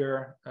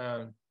here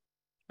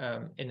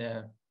in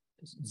a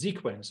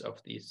sequence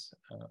of these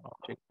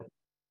articles.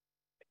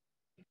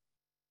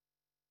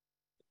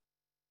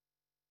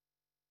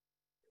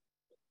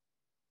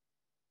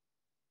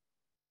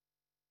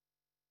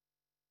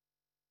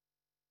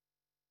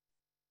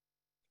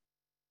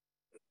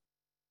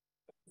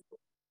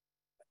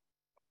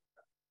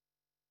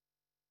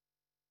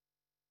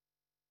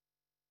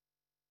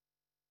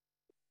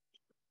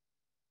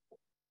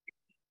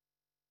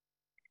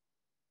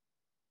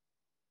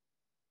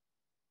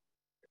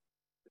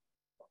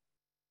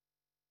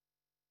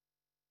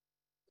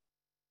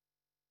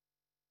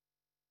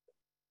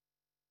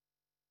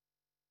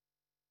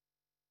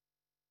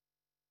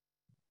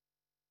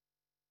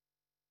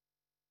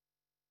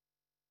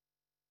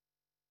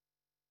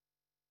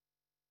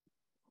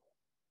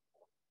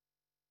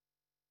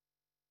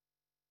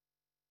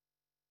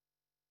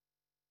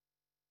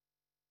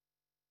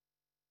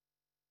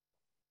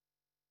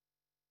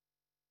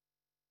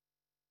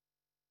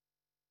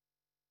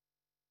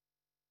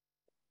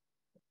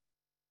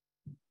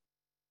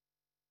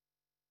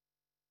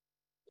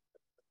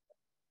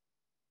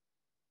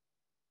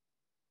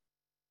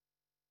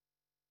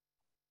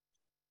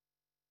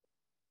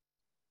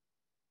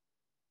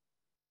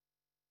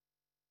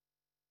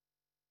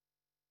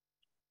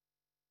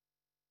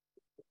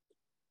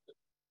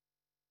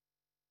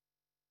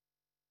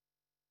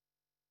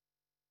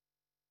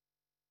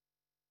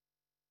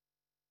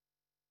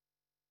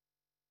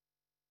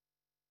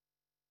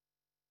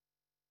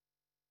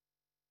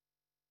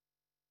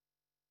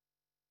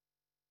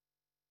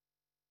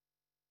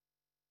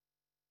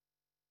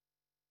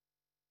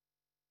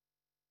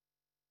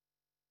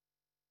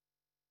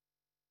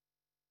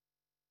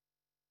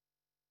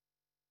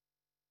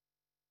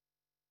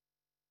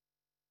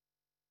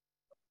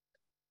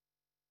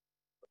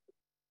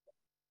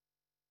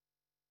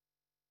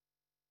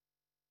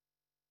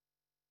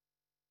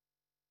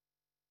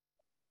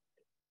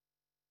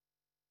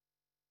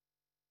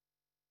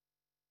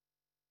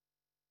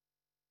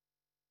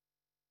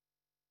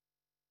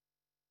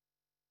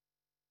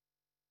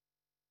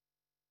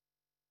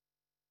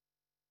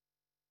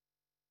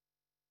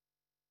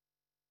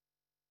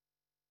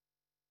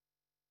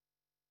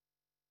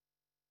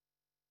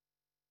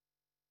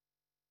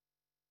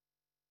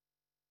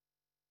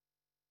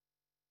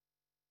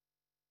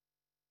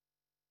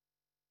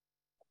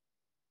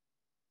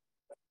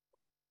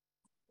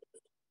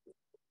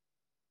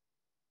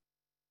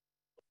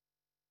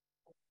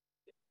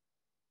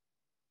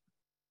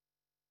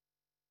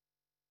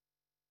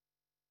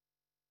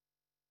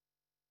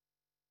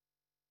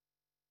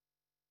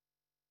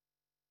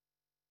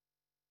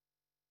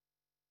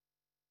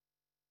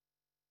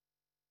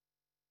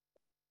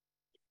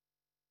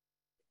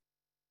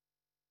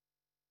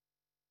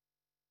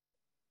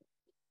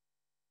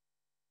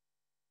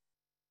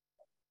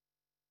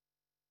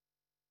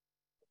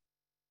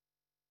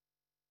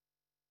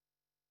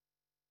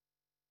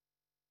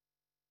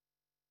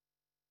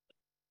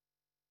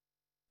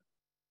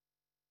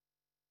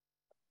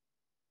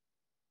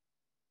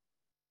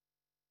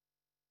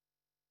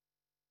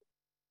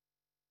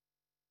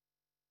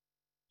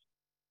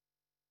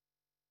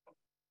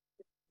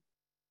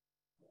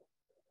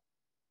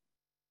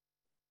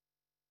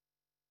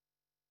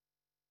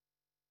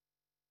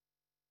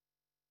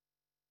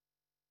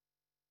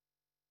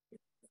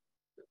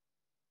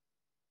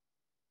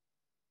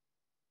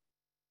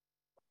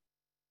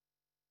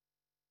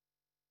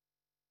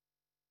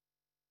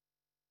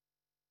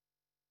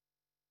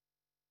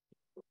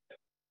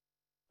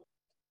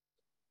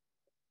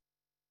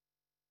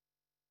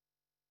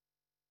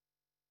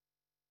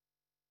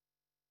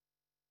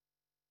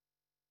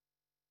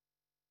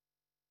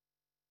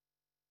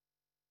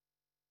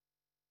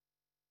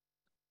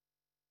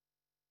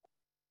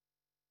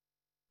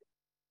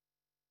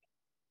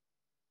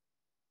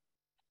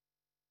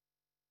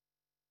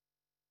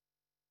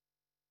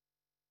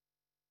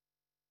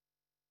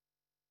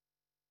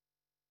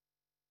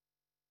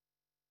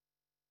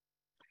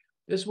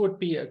 This would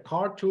be a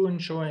cartoon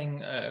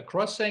showing a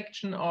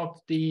cross-section of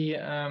the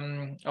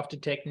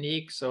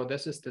technique. So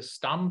this is the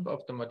stump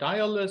of the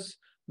modiolus,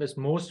 with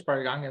most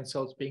spiral ganglion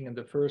cells being in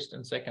the first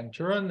and second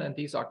turn. And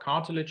these are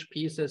cartilage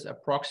pieces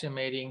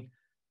approximating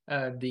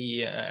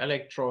the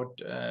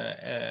electrode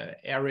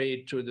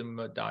array to the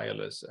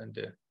modiolus and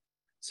the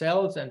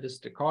cells. And this is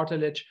the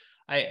cartilage.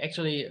 I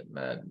actually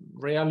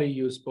rarely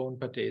use bone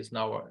pâtés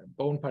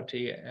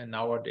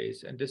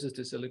nowadays, and this is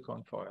the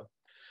silicone foil.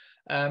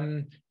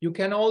 You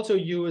can also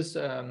use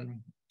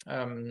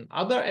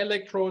other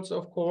electrodes,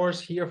 of course.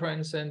 Here, for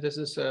instance, this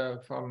is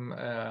from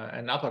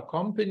another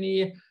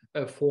company,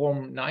 a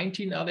Form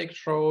 19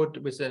 electrode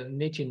with a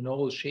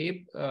nitinol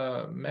shape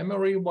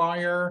memory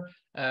wire.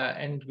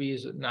 And we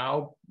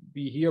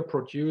here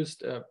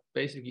produced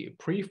basically a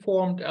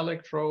preformed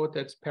electrode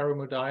that's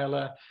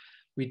perimodular.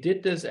 We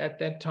did this at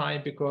that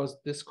time because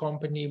this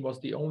company was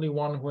the only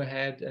one who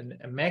had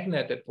a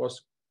magnet that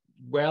was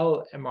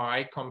well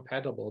MRI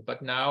compatible,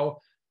 but now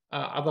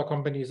other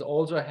companies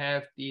also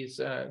have these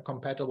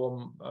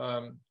compatible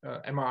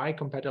MRI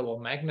compatible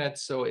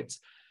magnets, so it's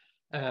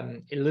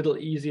a little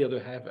easier to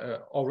have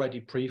an already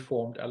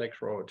preformed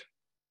electrode.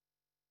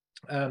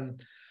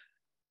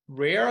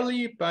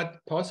 Rarely but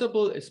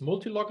possible is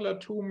multilocular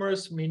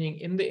tumors, meaning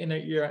in the inner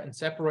ear and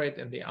separate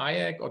in the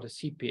IAC or the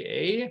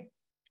CPA.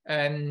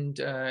 And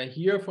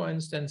here, for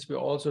instance, we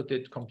also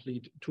did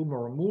complete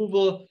tumor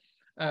removal.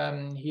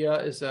 Here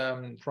is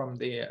from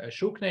the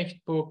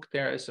Schuknecht book.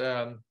 There is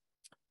a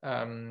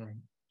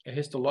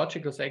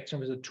histological section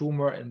with a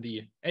tumor in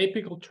the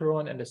apical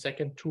turn, and a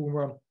second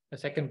tumor, a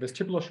second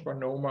vestibular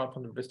schwannoma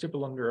from the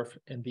vestibular nerve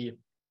in the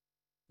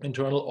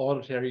internal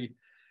auditory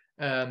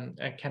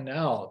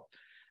canal.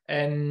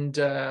 And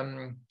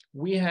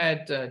we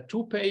had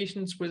 2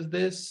 patients with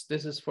this.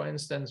 This is, for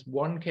instance,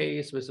 one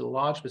case with a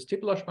large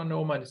vestibular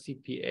schwannoma in the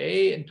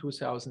CPA in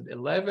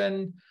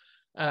 2011.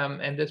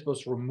 And this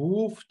was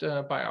removed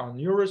by our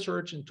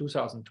neurosurgeon in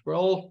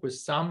 2012 with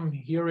some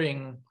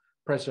hearing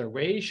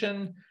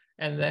preservation.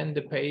 And then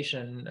the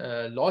patient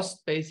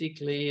lost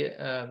basically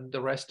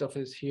the rest of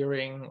his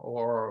hearing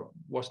or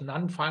was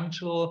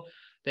non-functional.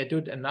 They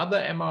did another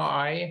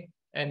MRI,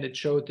 and it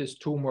showed this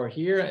tumor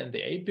here in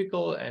the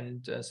apical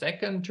and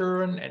second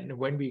turn. And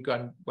when we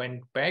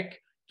went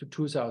back to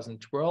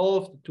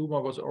 2012, the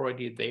tumor was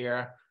already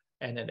there.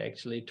 And then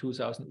actually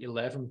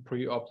 2011,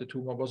 pre-op, the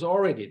tumor was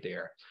already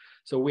there.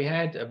 So we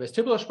had a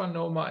vestibular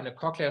schwannoma and a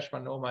cochlear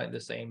schwannoma in the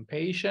same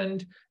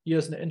patient.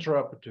 Here's an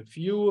intraoperative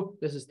view.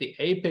 This is the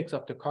apex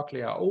of the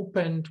cochlea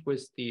opened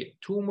with the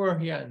tumor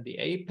here in the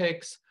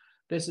apex.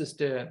 This is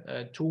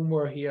the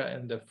tumor here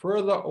in the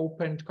further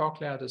opened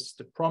cochlea. This is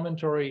the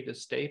promontory, the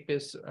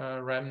stapes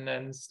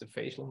remnants, the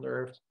facial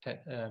nerve,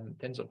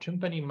 tensor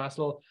tympani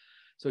muscle.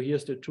 So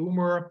here's the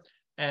tumor,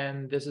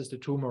 and this is the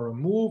tumor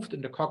removed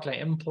in the cochlear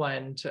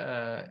implant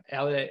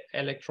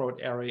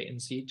electrode array in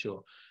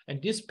situ.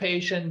 And this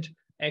patient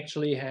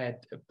actually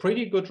had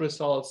pretty good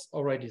results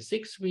already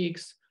 6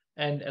 weeks,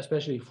 and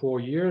especially 4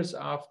 years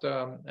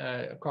after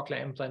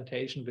cochlear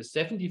implantation, with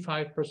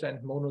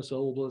 75%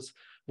 monosyllables,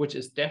 which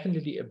is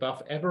definitely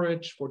above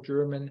average for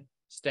German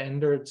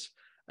standards.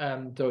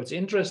 So it's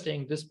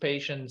interesting, this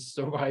patient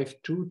survived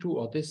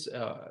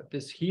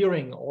this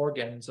hearing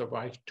organ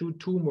survived 2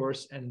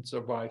 tumors and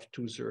survived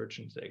 2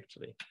 surgeons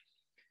actually.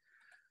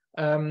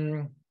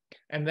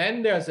 And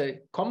then there's a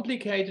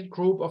complicated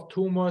group of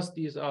tumors.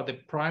 These are the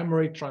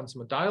primary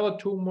transmedullary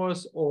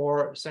tumors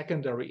or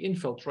secondary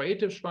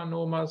infiltrative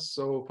schwannomas.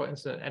 So for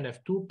instance,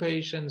 NF2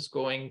 patients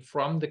going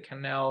from the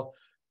canal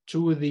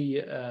to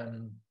the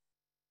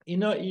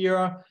inner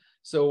ear.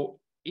 So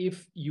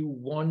if you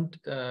want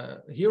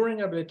hearing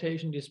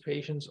rehabilitation, these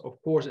patients,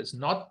 of course, it's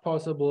not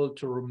possible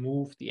to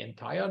remove the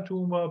entire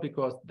tumor,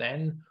 because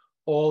then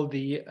all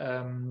the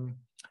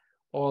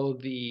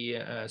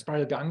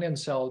spiral ganglion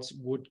cells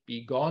would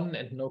be gone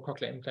and no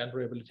cochlear implant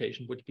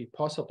rehabilitation would be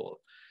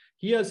possible.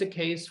 Here's a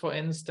case, for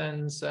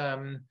instance,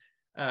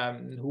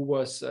 who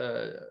was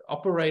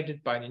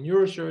operated by the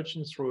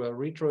neurosurgeon through a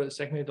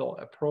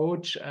retrosegmental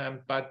approach,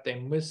 but they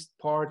missed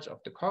parts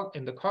of the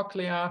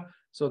cochlea,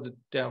 so that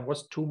there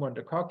was tumor in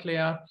the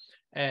cochlea.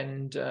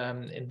 And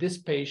in this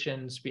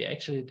patient, we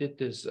actually did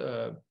this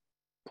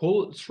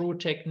pull-through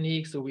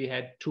technique. So we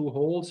had 2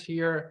 holes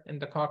here in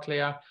the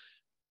cochlea.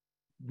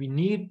 We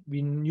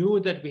knew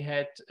that we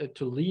had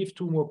to leave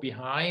tumor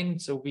behind,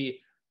 so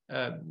we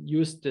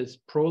used this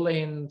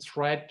Prolane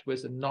thread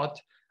with a knot.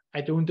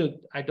 I don't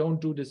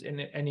do this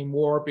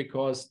anymore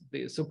because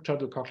the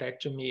subtotal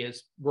cochleectomy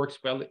works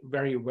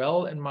very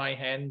well in my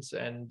hands,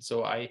 and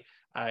so I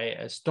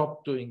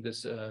stopped doing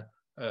this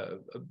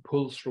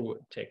pull-through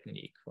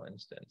technique, for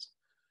instance.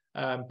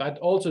 But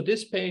also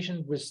this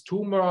patient with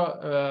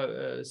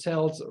tumor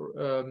cells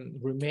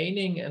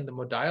remaining in the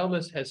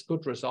modiolus has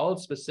good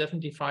results with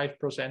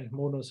 75%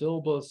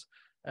 monosyllables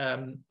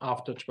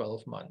after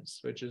 12 months,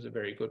 which is a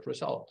very good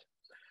result.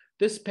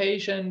 This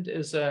patient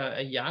is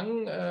a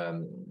young,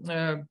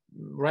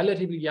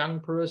 relatively young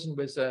person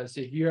with a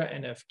severe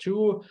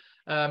NF2.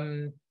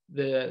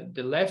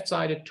 The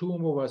left-sided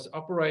tumor was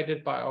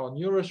operated by our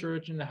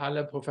neurosurgeon,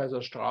 Halle,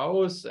 Professor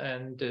Strauss,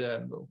 and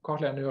the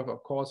cochlear nerve,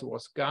 of course,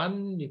 was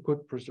gone. You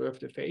could preserve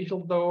the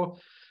facial though.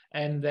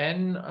 And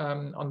then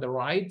on the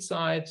right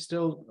side,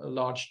 still a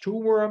large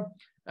tumor.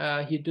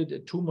 He did a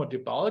tumor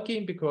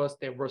debulking because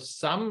there was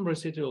some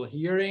residual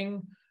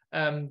hearing.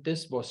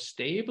 This was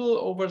stable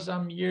over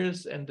some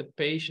years, and the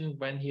patient,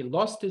 when he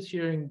lost his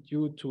hearing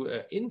due to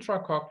an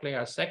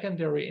intracochlear,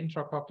 secondary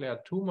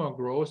intracochlear tumor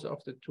growth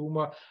of the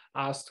tumor,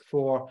 asked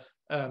for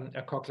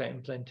a cochlear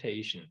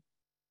implantation.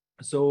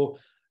 So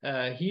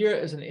here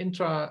is an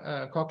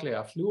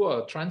intracochlear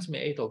fluid, or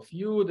transmeatal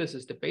view. This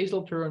is the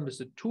basal turn with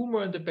the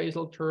tumor in the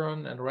basal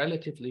turn and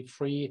relatively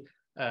free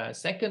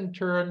second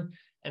turn.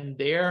 And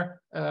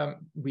there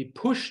we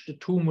push the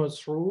tumor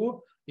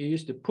through. You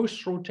use the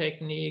push-through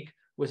technique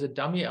with a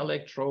dummy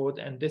electrode,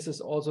 and this is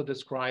also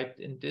described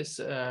in this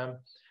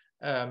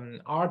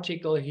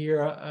article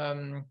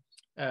here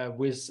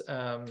with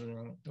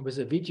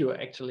a video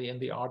actually in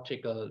the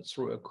article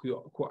through a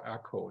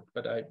QR code.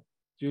 But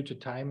due to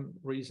time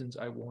reasons,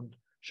 I won't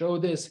show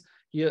this.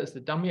 Here is the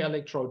dummy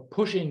electrode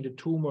pushing the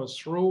tumor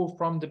through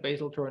from the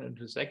basal turn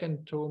into the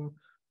second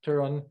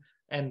turn,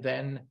 and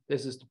then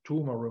this is the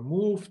tumor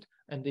removed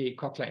and the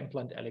cochlear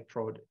implant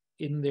electrode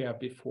in there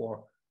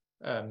before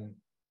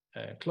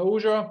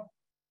closure.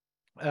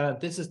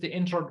 This is the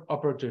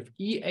intraoperative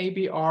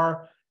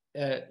EABR.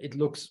 It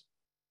looks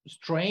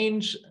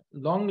strange,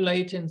 long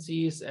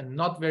latencies, and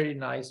not very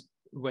nice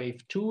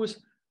wave 2s.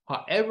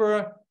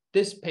 However,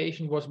 this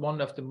patient was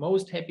one of the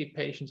most happy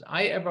patients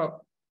I ever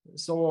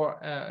saw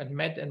and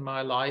met in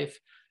my life.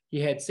 He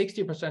had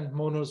 60%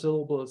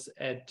 monosyllables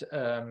at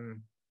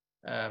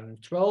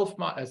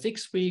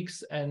 6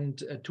 weeks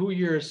and 2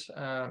 years,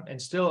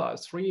 and still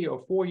 3 or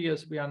 4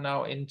 years, we are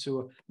now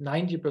into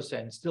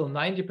 90%, still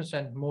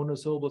 90%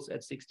 monosyllables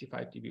at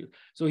 65 dB.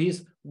 So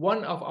he's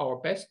one of our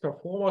best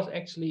performers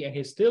actually, and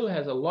he still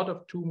has a lot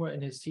of tumor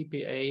in his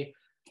CPA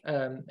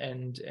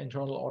and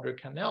internal auditory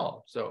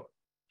canal. So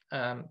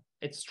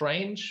it's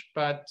strange,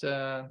 but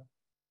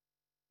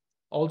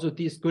also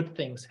these good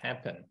things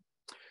happen.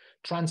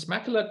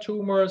 Transmacular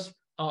tumors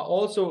are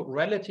also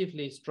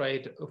relatively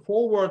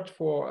straightforward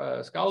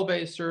for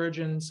skull-based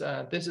surgeons.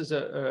 This is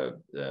a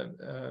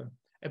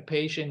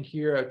patient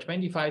here,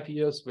 25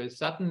 years with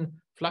sudden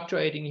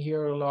fluctuating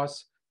hearing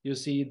loss. You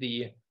see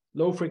the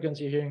low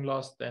frequency hearing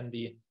loss, then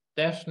the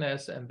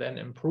deafness, and then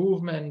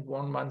improvement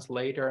 1 month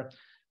later.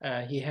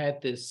 He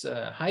had this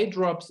high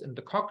drops in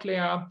the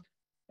cochlea,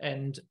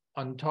 and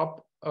on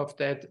top of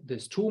that,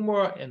 this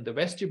tumor in the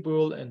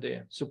vestibule and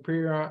the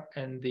superior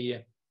and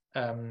the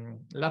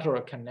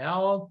lateral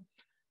canal,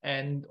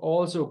 and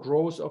also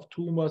growth of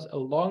tumors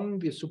along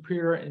the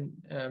superior and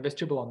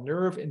vestibular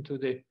nerve into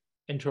the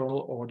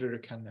internal auditory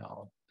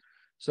canal.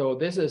 So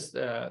this is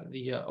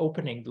the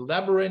opening the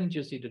labyrinth.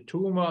 You see the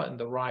tumor in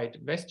the right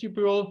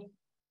vestibule,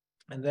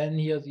 and then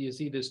here you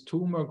see this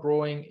tumor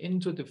growing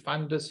into the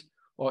fundus,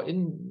 or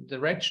in the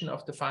direction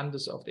of the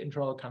fundus of the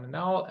internal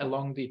canal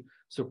along the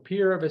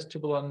superior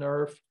vestibular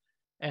nerve.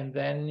 And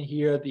then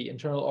here the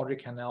internal auditory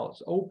canal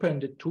is open.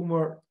 The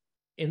tumor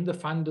in the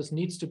fundus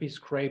needs to be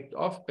scraped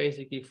off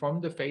basically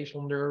from the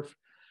facial nerve.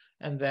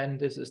 And then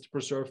this is the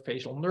preserved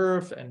facial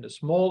nerve and the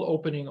small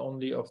opening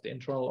only of the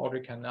internal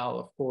auditory canal,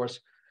 of course,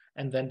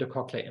 and then the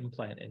cochlear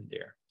implant in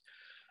there.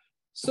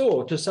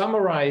 So to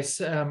summarize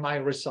my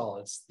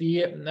results,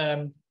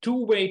 the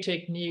two-way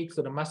technique,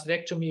 so the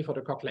mastectomy for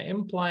the cochlear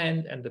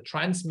implant and the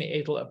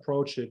transmeatal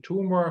approach to the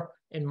tumor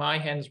in my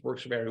hands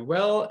works very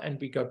well, and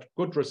we got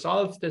good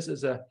results. This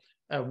is a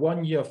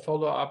 1-year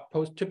follow-up,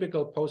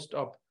 typical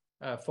post-op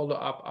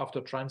follow-up after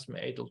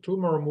transmeatal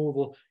tumor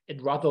removal.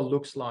 It rather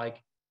looks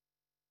like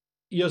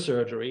ear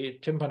surgery,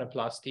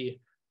 tympanoplasty,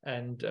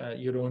 and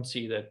you don't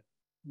see that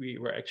we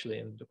were actually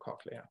in the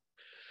cochlea.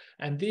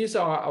 And these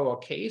are our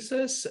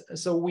cases.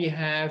 So we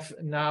have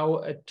now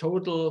a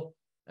total,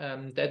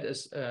 that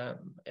is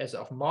as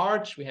of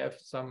March, we have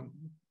some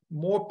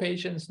more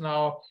patients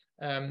now,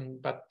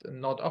 but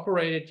not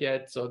operated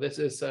yet. So this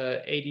is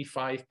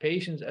 85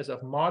 patients as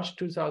of March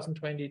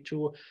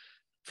 2022.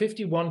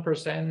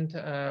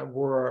 51%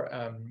 were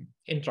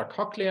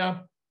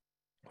intracochlear,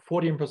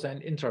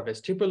 14%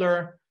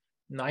 intravestibular,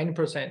 9%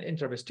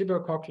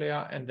 intravestibular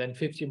cochlear, and then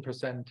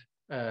 15%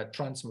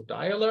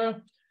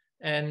 transmodular.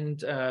 And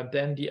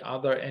then the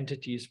other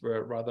entities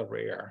were rather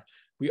rare.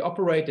 We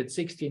operated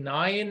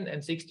 69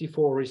 and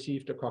 64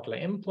 received a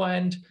cochlear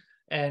implant,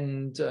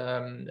 and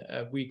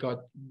we got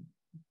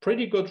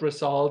pretty good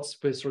results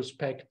with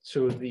respect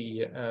to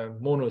the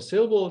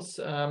monosyllables.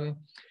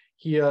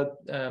 Here,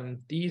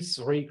 these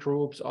 3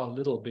 groups are a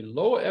little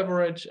below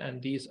average,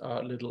 and these are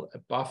a little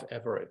above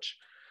average.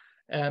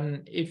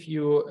 If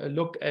you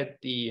look at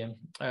the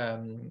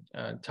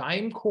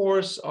time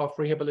course of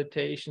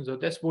rehabilitation, so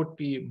this would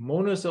be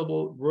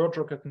monosyllable word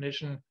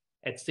recognition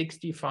at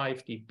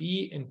 65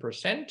 dB in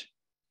 %.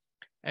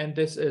 And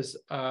this is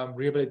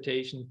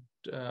rehabilitation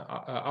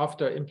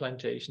after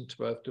implantation,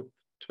 12 to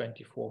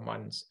 24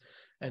 months.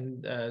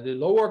 And the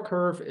lower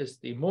curve is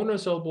the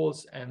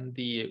monosyllables, and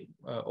the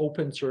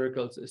open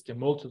circles is the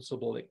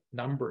multisyllabic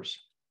numbers.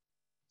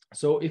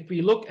 So if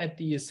we look at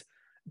these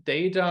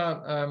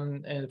data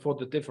and for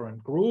the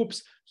different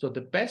groups, so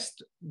the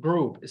best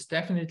group is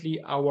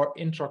definitely our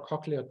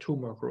intracochlear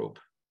tumor group.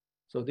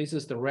 So this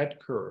is the red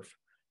curve.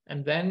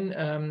 And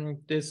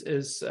then this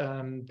is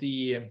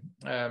the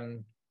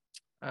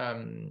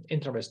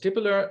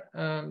intravestibular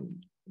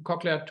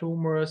cochlear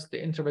tumors, the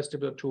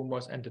intravestibular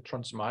tumors, and the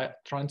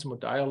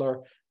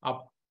transmodular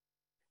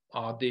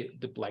are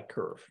the black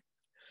curve.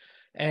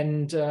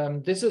 And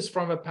this is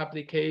from a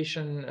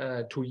publication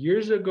 2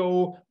 years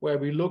ago, where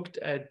we looked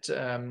at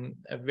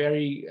a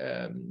very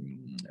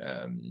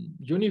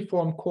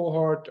uniform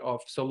cohort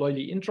of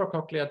solely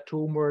intracochlear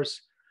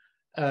tumors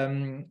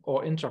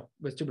or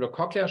intravestibular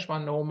cochlear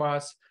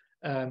schwannomas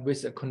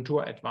with a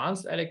contour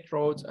advanced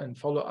electrodes and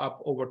follow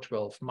up over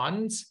 12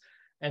 months.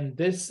 And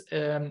this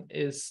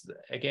is,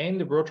 again,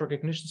 the word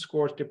recognition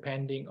scores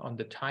depending on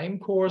the time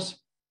course.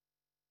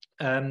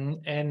 So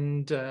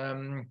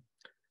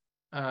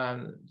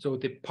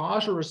the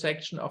partial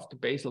resection of the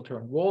basal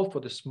turn wall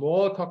for the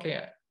small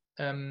cochlear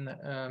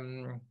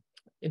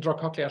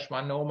intracochlear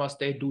schwannomas,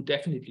 they do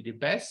definitely the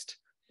best.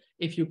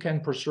 If you can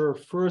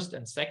preserve first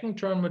and second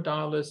turn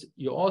modalis,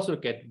 you also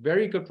get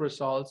very good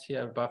results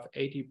here, above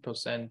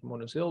 80%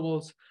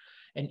 monosyllables.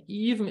 And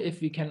even if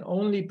we can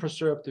only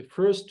preserve the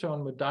first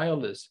turn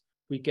modalis,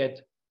 we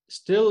get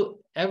still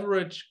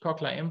average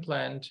cochlear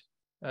implant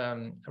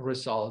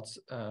results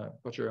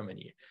for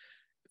Germany.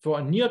 For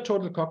a near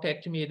total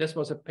cochleectomy, this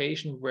was a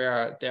patient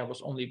where there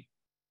was only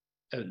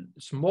a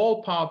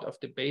small part of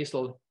the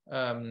basal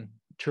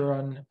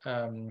turn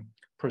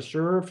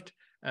preserved.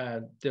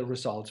 The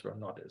results were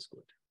not as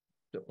good,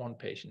 the one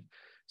patient.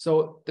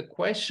 So the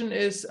question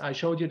is, I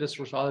showed you this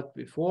result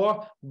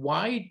before,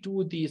 why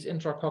do these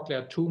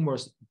intracochlear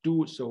tumors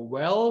do so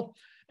well?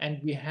 And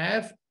we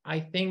have,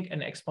 I think,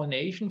 an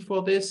explanation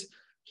for this.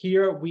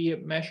 Here we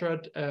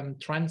measured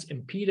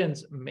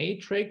transimpedance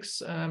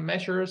matrix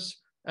measures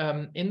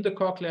in the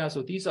cochlea.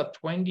 So these are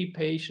 20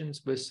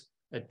 patients with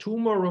a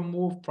tumor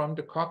removed from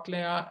the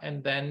cochlea,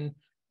 and then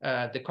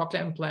the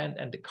cochlear implant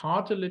and the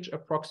cartilage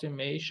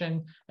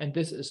approximation. And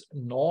this is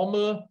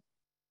normal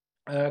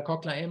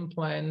cochlear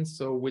implants,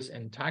 so with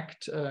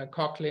intact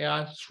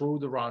cochlea through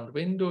the round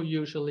window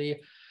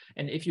usually.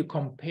 And if you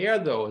compare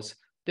those,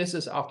 this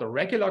is after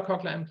regular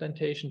cochlear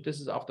implantation, this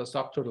is after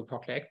subtotal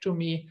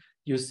cochleectomy,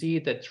 you see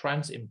that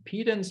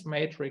transimpedance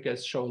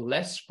matrices show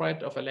less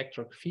spread of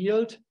electric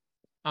field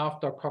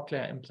after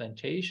cochlear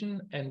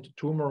implantation and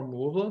tumor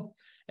removal,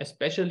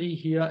 especially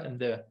here in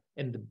the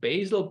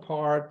basal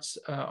parts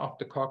of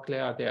the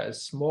cochlea, there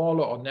is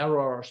smaller or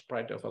narrower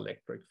spread of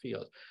electric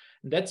field.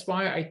 And that's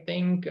why I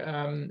think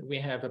we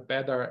have a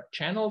better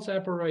channel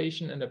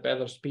separation and a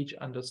better speech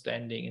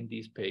understanding in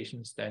these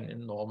patients than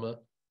in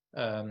normal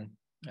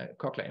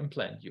cochlear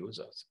implant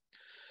users.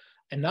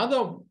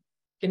 Another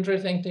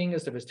interesting thing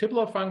is the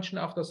vestibular function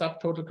after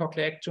subtotal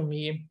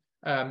cochleectomy.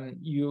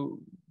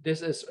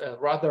 This is a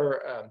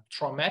rather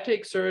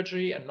traumatic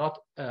surgery and not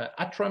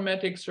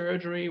atraumatic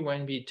surgery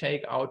when we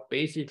take out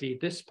basically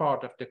this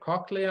part of the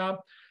cochlea.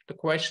 The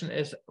question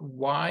is,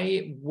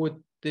 why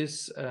would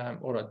this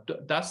or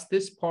does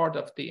this part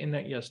of the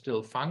inner ear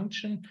still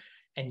function?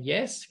 And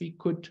yes, we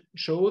could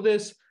show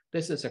this.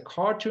 This is a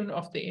cartoon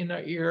of the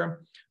inner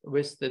ear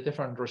with the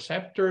different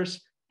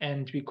receptors,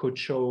 and we could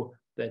show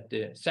that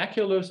the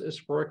sacculus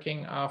is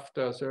working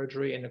after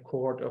surgery in a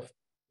cohort of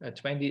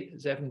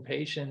 27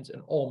 patients,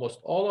 and almost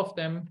all of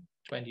them,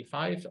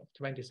 25 of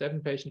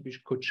 27 patients, we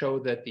could show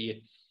that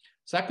the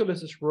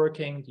sacculus is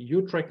working, the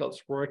utricle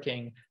is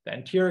working, the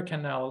anterior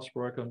canal is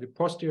working, the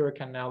posterior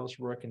canal is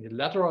working, the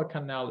lateral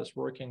canal is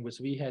working with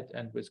VHAT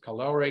and with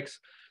calorics,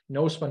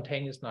 no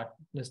spontaneous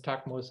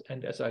nystagmus,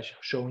 and as I've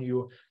shown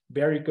you,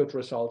 very good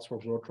results for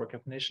word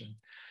recognition.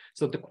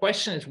 So the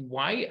question is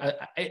why,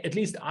 at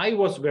least I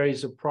was very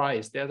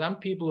surprised. There are some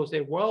people who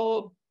say,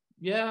 well,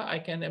 yeah, I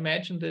can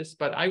imagine this,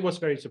 but I was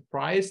very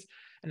surprised.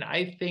 And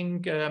I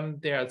think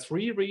there are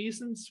 3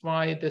 reasons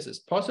why this is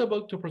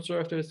possible to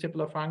preserve the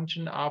vestibular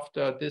function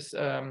after this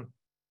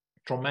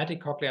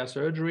traumatic cochlear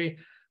surgery.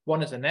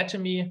 One is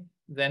anatomy,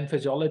 then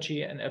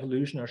physiology and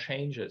evolutionary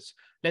changes.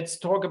 Let's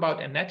talk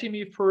about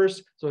anatomy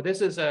first. So this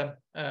is a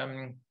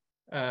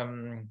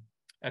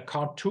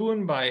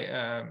cartoon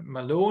by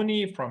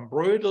Maloney from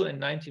Brodel in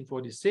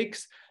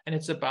 1946, and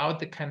it's about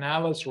the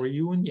canalis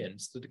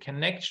reunions, so the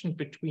connection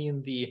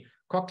between the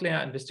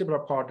cochlear and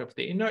vestibular part of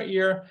the inner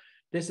ear.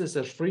 This is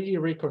a 3D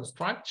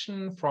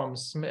reconstruction from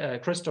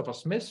Christopher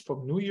Smith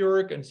from New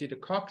York, and see the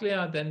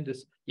cochlea. Then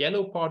this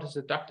yellow part is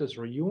the ductus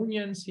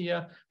reunions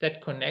here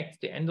that connects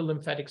the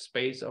endolymphatic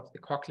space of the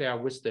cochlea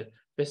with the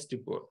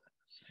vestibule.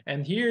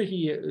 And here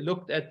he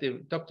looked at the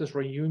ductus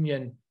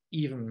reunion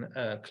even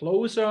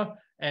closer.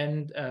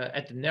 And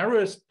at the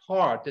narrowest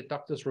part, the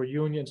ductus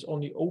reunion is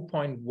only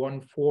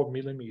 0.14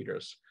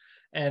 millimeters.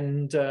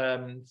 And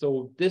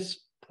so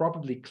this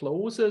probably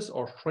closes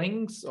or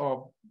shrinks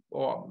or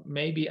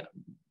maybe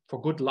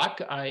for good luck,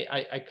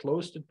 I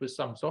closed it with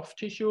some soft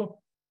tissue.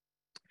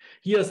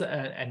 Here's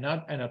an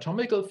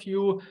anatomical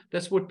view.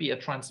 This would be a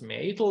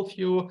transmeatal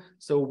view.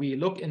 So we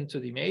look into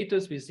the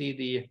meatus, we see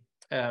the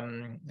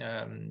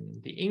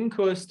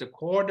incus, the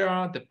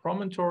chorda, the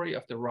promontory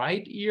of the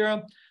right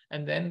ear,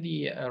 and then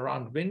the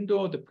round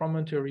window. The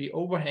promontory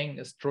overhang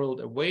is drilled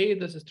away.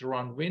 This is the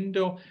round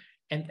window.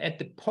 And at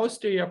the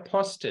posterior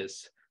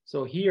postis,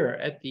 so here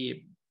at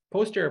the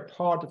posterior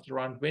part of the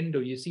round window,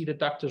 you see the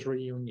ductus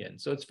reunion.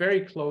 So it's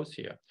very close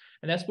here.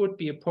 And this would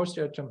be a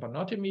posterior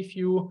tympanotomy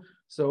view.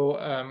 So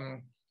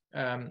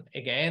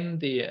again,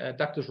 the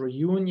ductus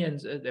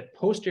reunions, the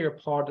posterior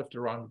part of the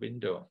round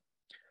window.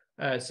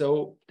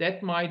 So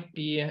that might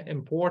be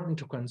important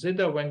to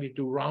consider when we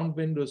do round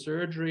window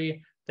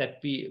surgery, that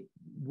we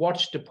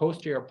watch the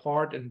posterior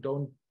part and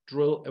don't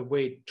drill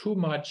away too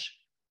much,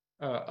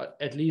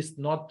 at least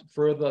not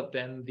further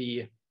than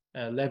the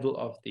level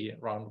of the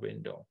round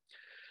window.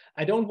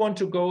 I don't want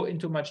to go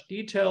into much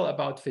detail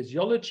about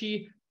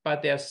physiology,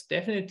 but there's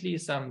definitely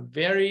some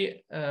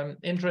very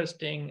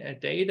interesting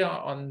data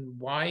on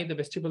why the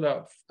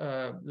vestibular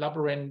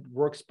labyrinth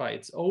works by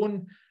its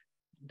own.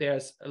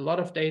 There's a lot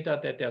of data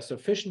that there's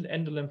sufficient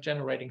endolymph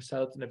generating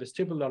cells in the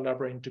vestibular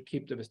labyrinth to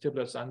keep the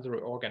vestibular sensory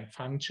organ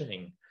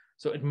functioning.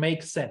 So it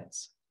makes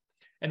sense.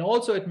 And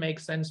also it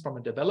makes sense from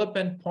a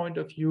development point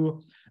of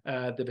view.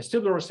 The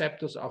vestibular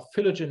receptors are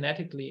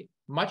phylogenetically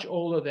much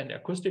older than the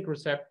acoustic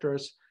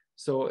receptors.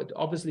 So it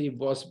obviously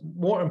was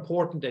more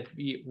important that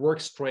we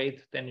work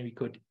straight than we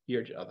could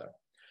hear each other.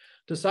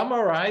 To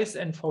summarize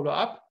and follow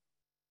up,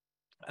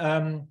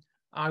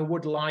 I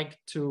would like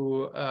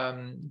to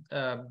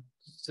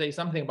say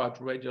something about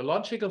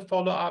radiological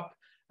follow-up.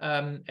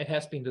 It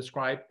has been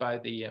described by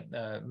the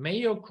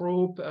Mayo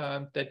group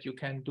that you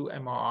can do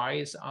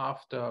MRIs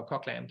after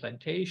cochlear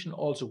implantation.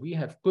 Also, we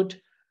have good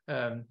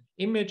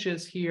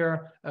images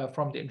here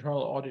from the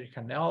internal auditory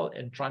canal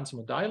in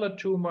transmodular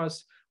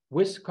tumors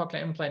with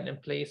cochlear implant in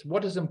place.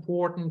 What is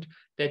important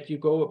that you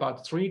go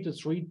about 3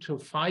 to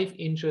 5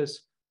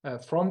 inches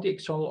from the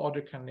external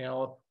auditory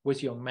canal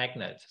with your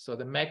magnet. So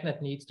the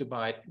magnet needs to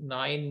be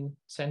 9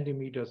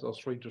 centimeters or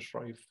 3 to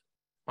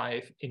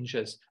 5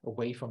 inches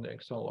away from the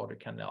external auditory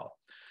canal.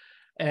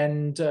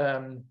 And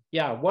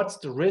yeah, what's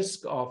the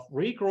risk of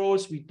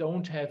regrowth? We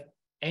don't have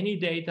any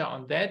data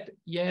on that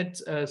yet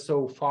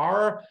so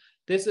far.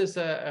 This is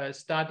a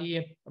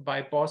study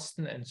by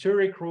Boston and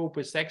Zurich group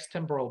with 6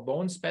 temporal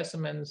bone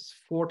specimens,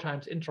 4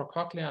 times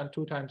intracochlear and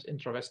 2 times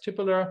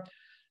intravestibular.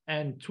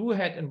 And 2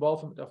 had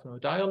involvement of the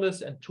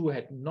modiolus and 2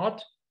 had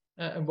not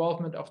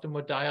involvement of the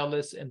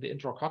modiolus in the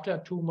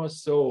intracochlear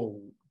tumors.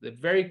 So the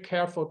very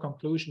careful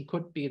conclusion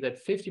could be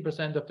that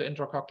 50% of the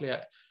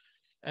intracochlear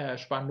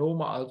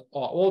schwannoma are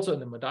also in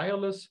the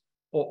modiolus,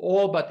 or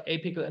all but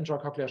apical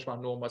intracochlear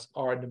schwannomas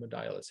are in the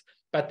modiolus.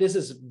 But this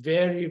is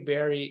very,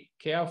 very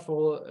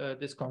careful,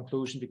 this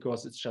conclusion,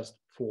 because it's just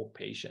 4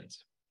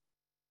 patients.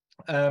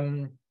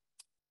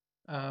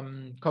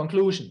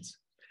 Conclusions.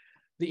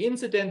 The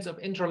incidence of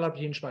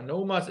intralabyrinthine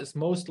schwannomas is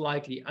most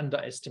likely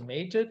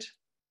underestimated.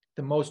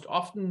 The most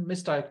often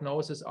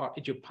misdiagnoses are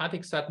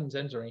idiopathic sudden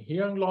sensory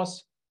hearing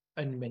loss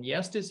and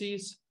Meniere's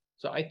disease.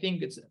 So I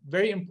think it's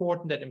very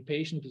important that in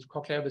patients with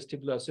cochlear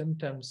vestibular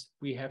symptoms,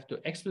 we have to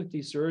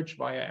explicitly search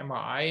via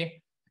MRI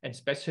and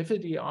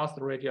specifically ask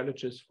the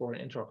radiologist for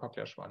an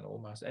intracochlear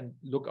schwannomas and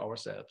look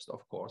ourselves,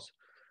 of course.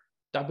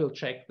 Double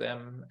check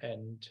them,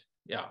 and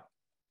yeah.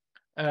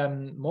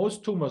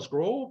 Most tumors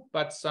grow,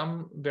 but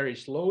some very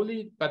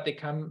slowly, but they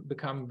can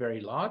become very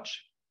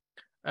large.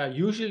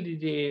 Usually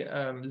they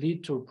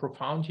lead to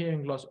profound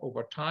hearing loss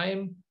over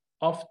time,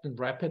 often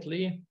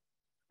rapidly.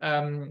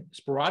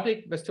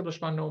 Sporadic vestibular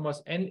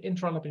schwannomas and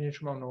intralabyrinthine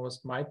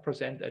schwannomas might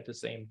present at the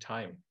same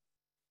time.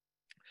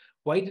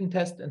 Wait and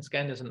test and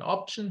scan is an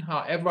option.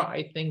 However,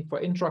 I think for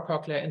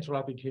intracochlear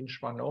intralabyrinthine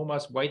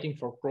schwannomas, waiting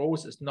for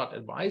growth is not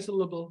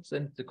advisable,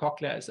 since the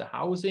cochlea is a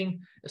housing,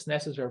 is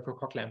necessary for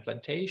cochlear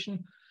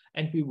implantation,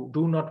 and we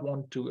do not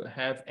want to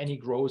have any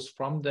growth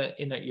from the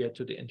inner ear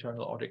to the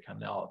internal auditory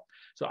canal.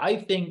 So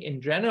I think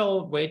in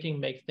general, waiting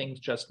makes things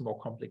just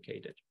more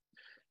complicated.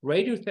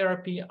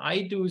 Radiotherapy,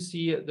 I do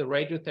see the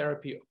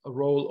radiotherapy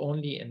role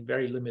only in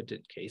very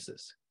limited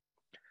cases.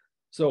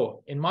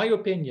 So in my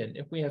opinion,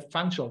 if we have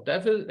functional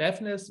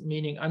deafness,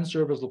 meaning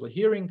unserviceable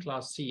hearing,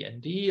 class C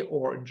and D,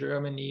 or in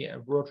Germany, a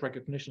word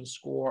recognition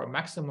score, a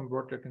maximum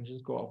word recognition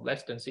score of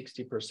less than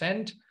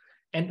 60%,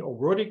 and or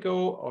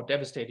vertigo or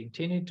devastating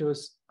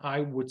tinnitus,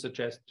 I would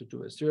suggest to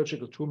do a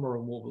surgical tumor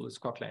removal with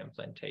cochlear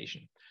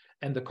implantation.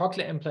 And the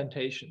cochlear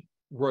implantation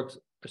works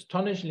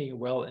astonishingly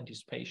well in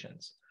these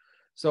patients.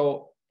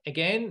 So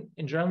again,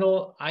 in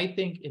general, I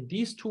think in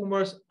these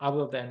tumors,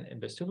 other than in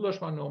vestibular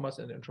schwannomas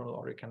and internal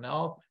auditory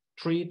canal,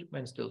 treat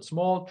when still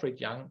small,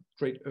 treat young,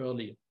 treat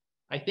early.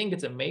 I think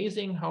it's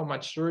amazing how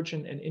much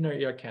surgeon and inner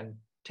ear can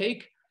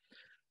take.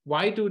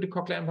 Why do the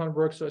cochlear implant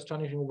work so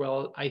astonishingly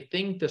well? I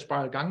think the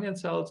spiral ganglion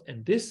cells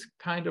in this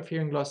kind of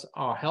hearing loss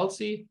are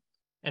healthy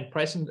and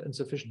present in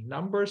sufficient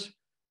numbers.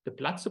 The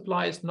blood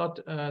supply is not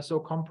so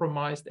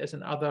compromised as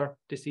in other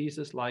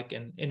diseases like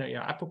in inner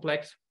ear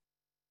apoplex.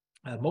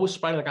 Most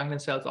spiral ganglion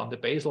cells are on the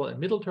basal and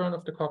middle turn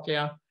of the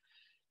cochlea.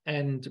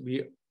 And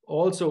we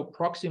also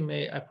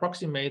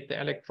approximate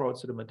the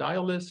electrodes to the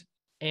medullaris.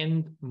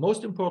 And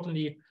most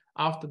importantly,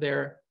 after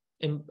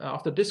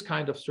this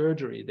kind of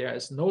surgery, there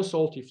is no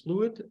salty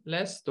fluid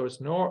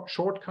there's no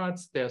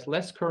shortcuts, there's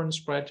less current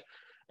spread,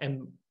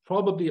 and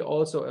probably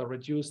also a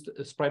reduced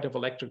spread of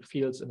electric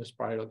fields in the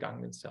spiral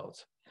ganglion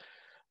cells.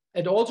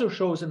 It also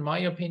shows, in my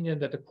opinion,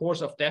 that the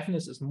course of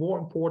deafness is more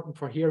important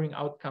for hearing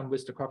outcome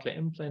with the cochlear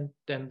implant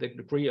than the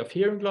degree of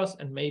hearing loss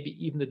and maybe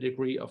even the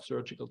degree of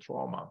surgical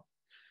trauma.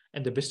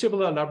 And the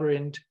vestibular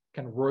labyrinth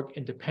can work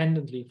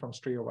independently from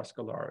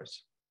stereovascularis.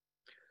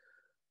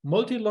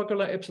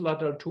 Multilocular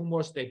ipsilateral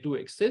tumors, they do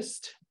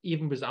exist,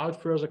 even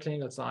without further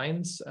clinical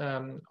signs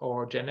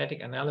or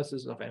genetic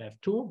analysis of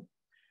NF2.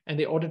 And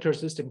the auditory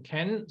system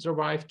can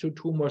survive 2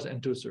 tumors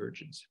and 2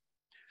 surgeons.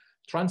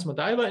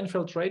 Transmedullary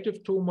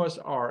infiltrative tumors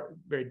are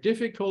very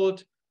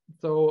difficult,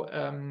 though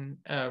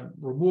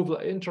removal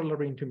of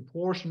intralabyrinthine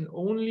portion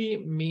only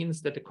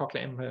means that the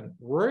cochlear implant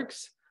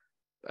works,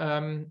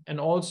 and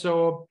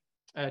also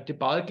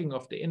debulking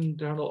of the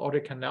internal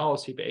auditory canal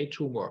CBA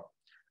tumor.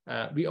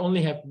 We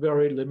only have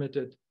very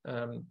limited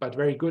but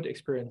very good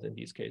experience in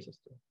these cases.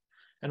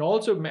 And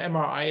also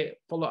MRI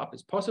follow-up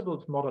is possible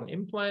with modern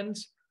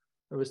implants,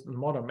 with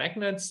modern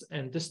magnets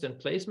and distant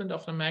placement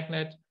of the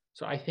magnet.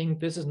 So I think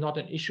this is not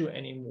an issue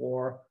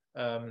anymore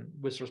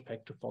with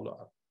respect to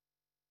follow-up.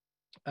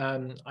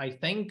 I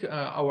thank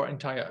our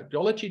entire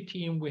audiology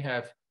team. We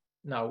have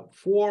now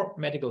 4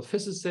 medical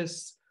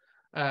physicists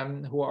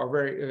who are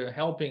very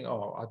helping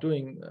or are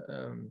doing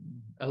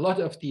a lot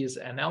of these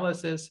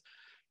analysis,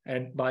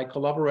 and my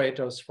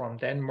collaborators from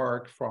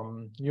Denmark,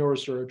 from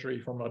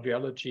neurosurgery, from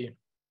radiology,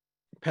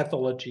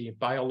 pathology,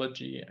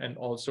 biology, and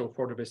also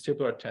for the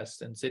vestibular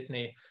tests in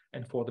Sydney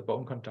and for the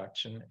bone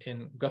conduction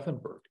in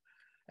Gothenburg.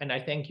 And I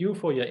thank you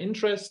for your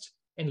interest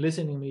in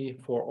listening to me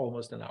for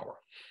almost an hour.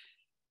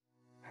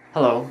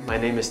 Hello, my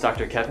name is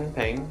Dr. Kevin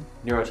Peng,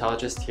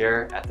 neurotologist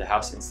here at the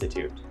House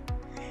Institute.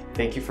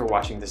 Thank you for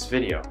watching this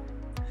video.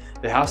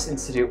 The House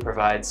Institute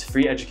provides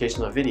free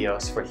educational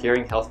videos for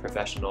hearing health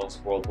professionals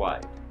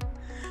worldwide.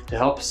 To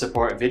help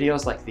support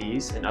videos like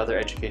these and other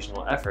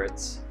educational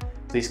efforts,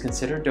 please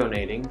consider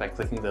donating by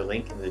clicking the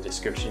link in the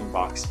description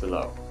box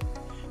below.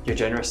 Your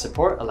generous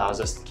support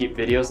allows us to keep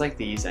videos like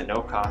these at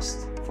no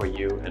cost for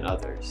you and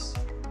others.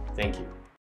 Thank you.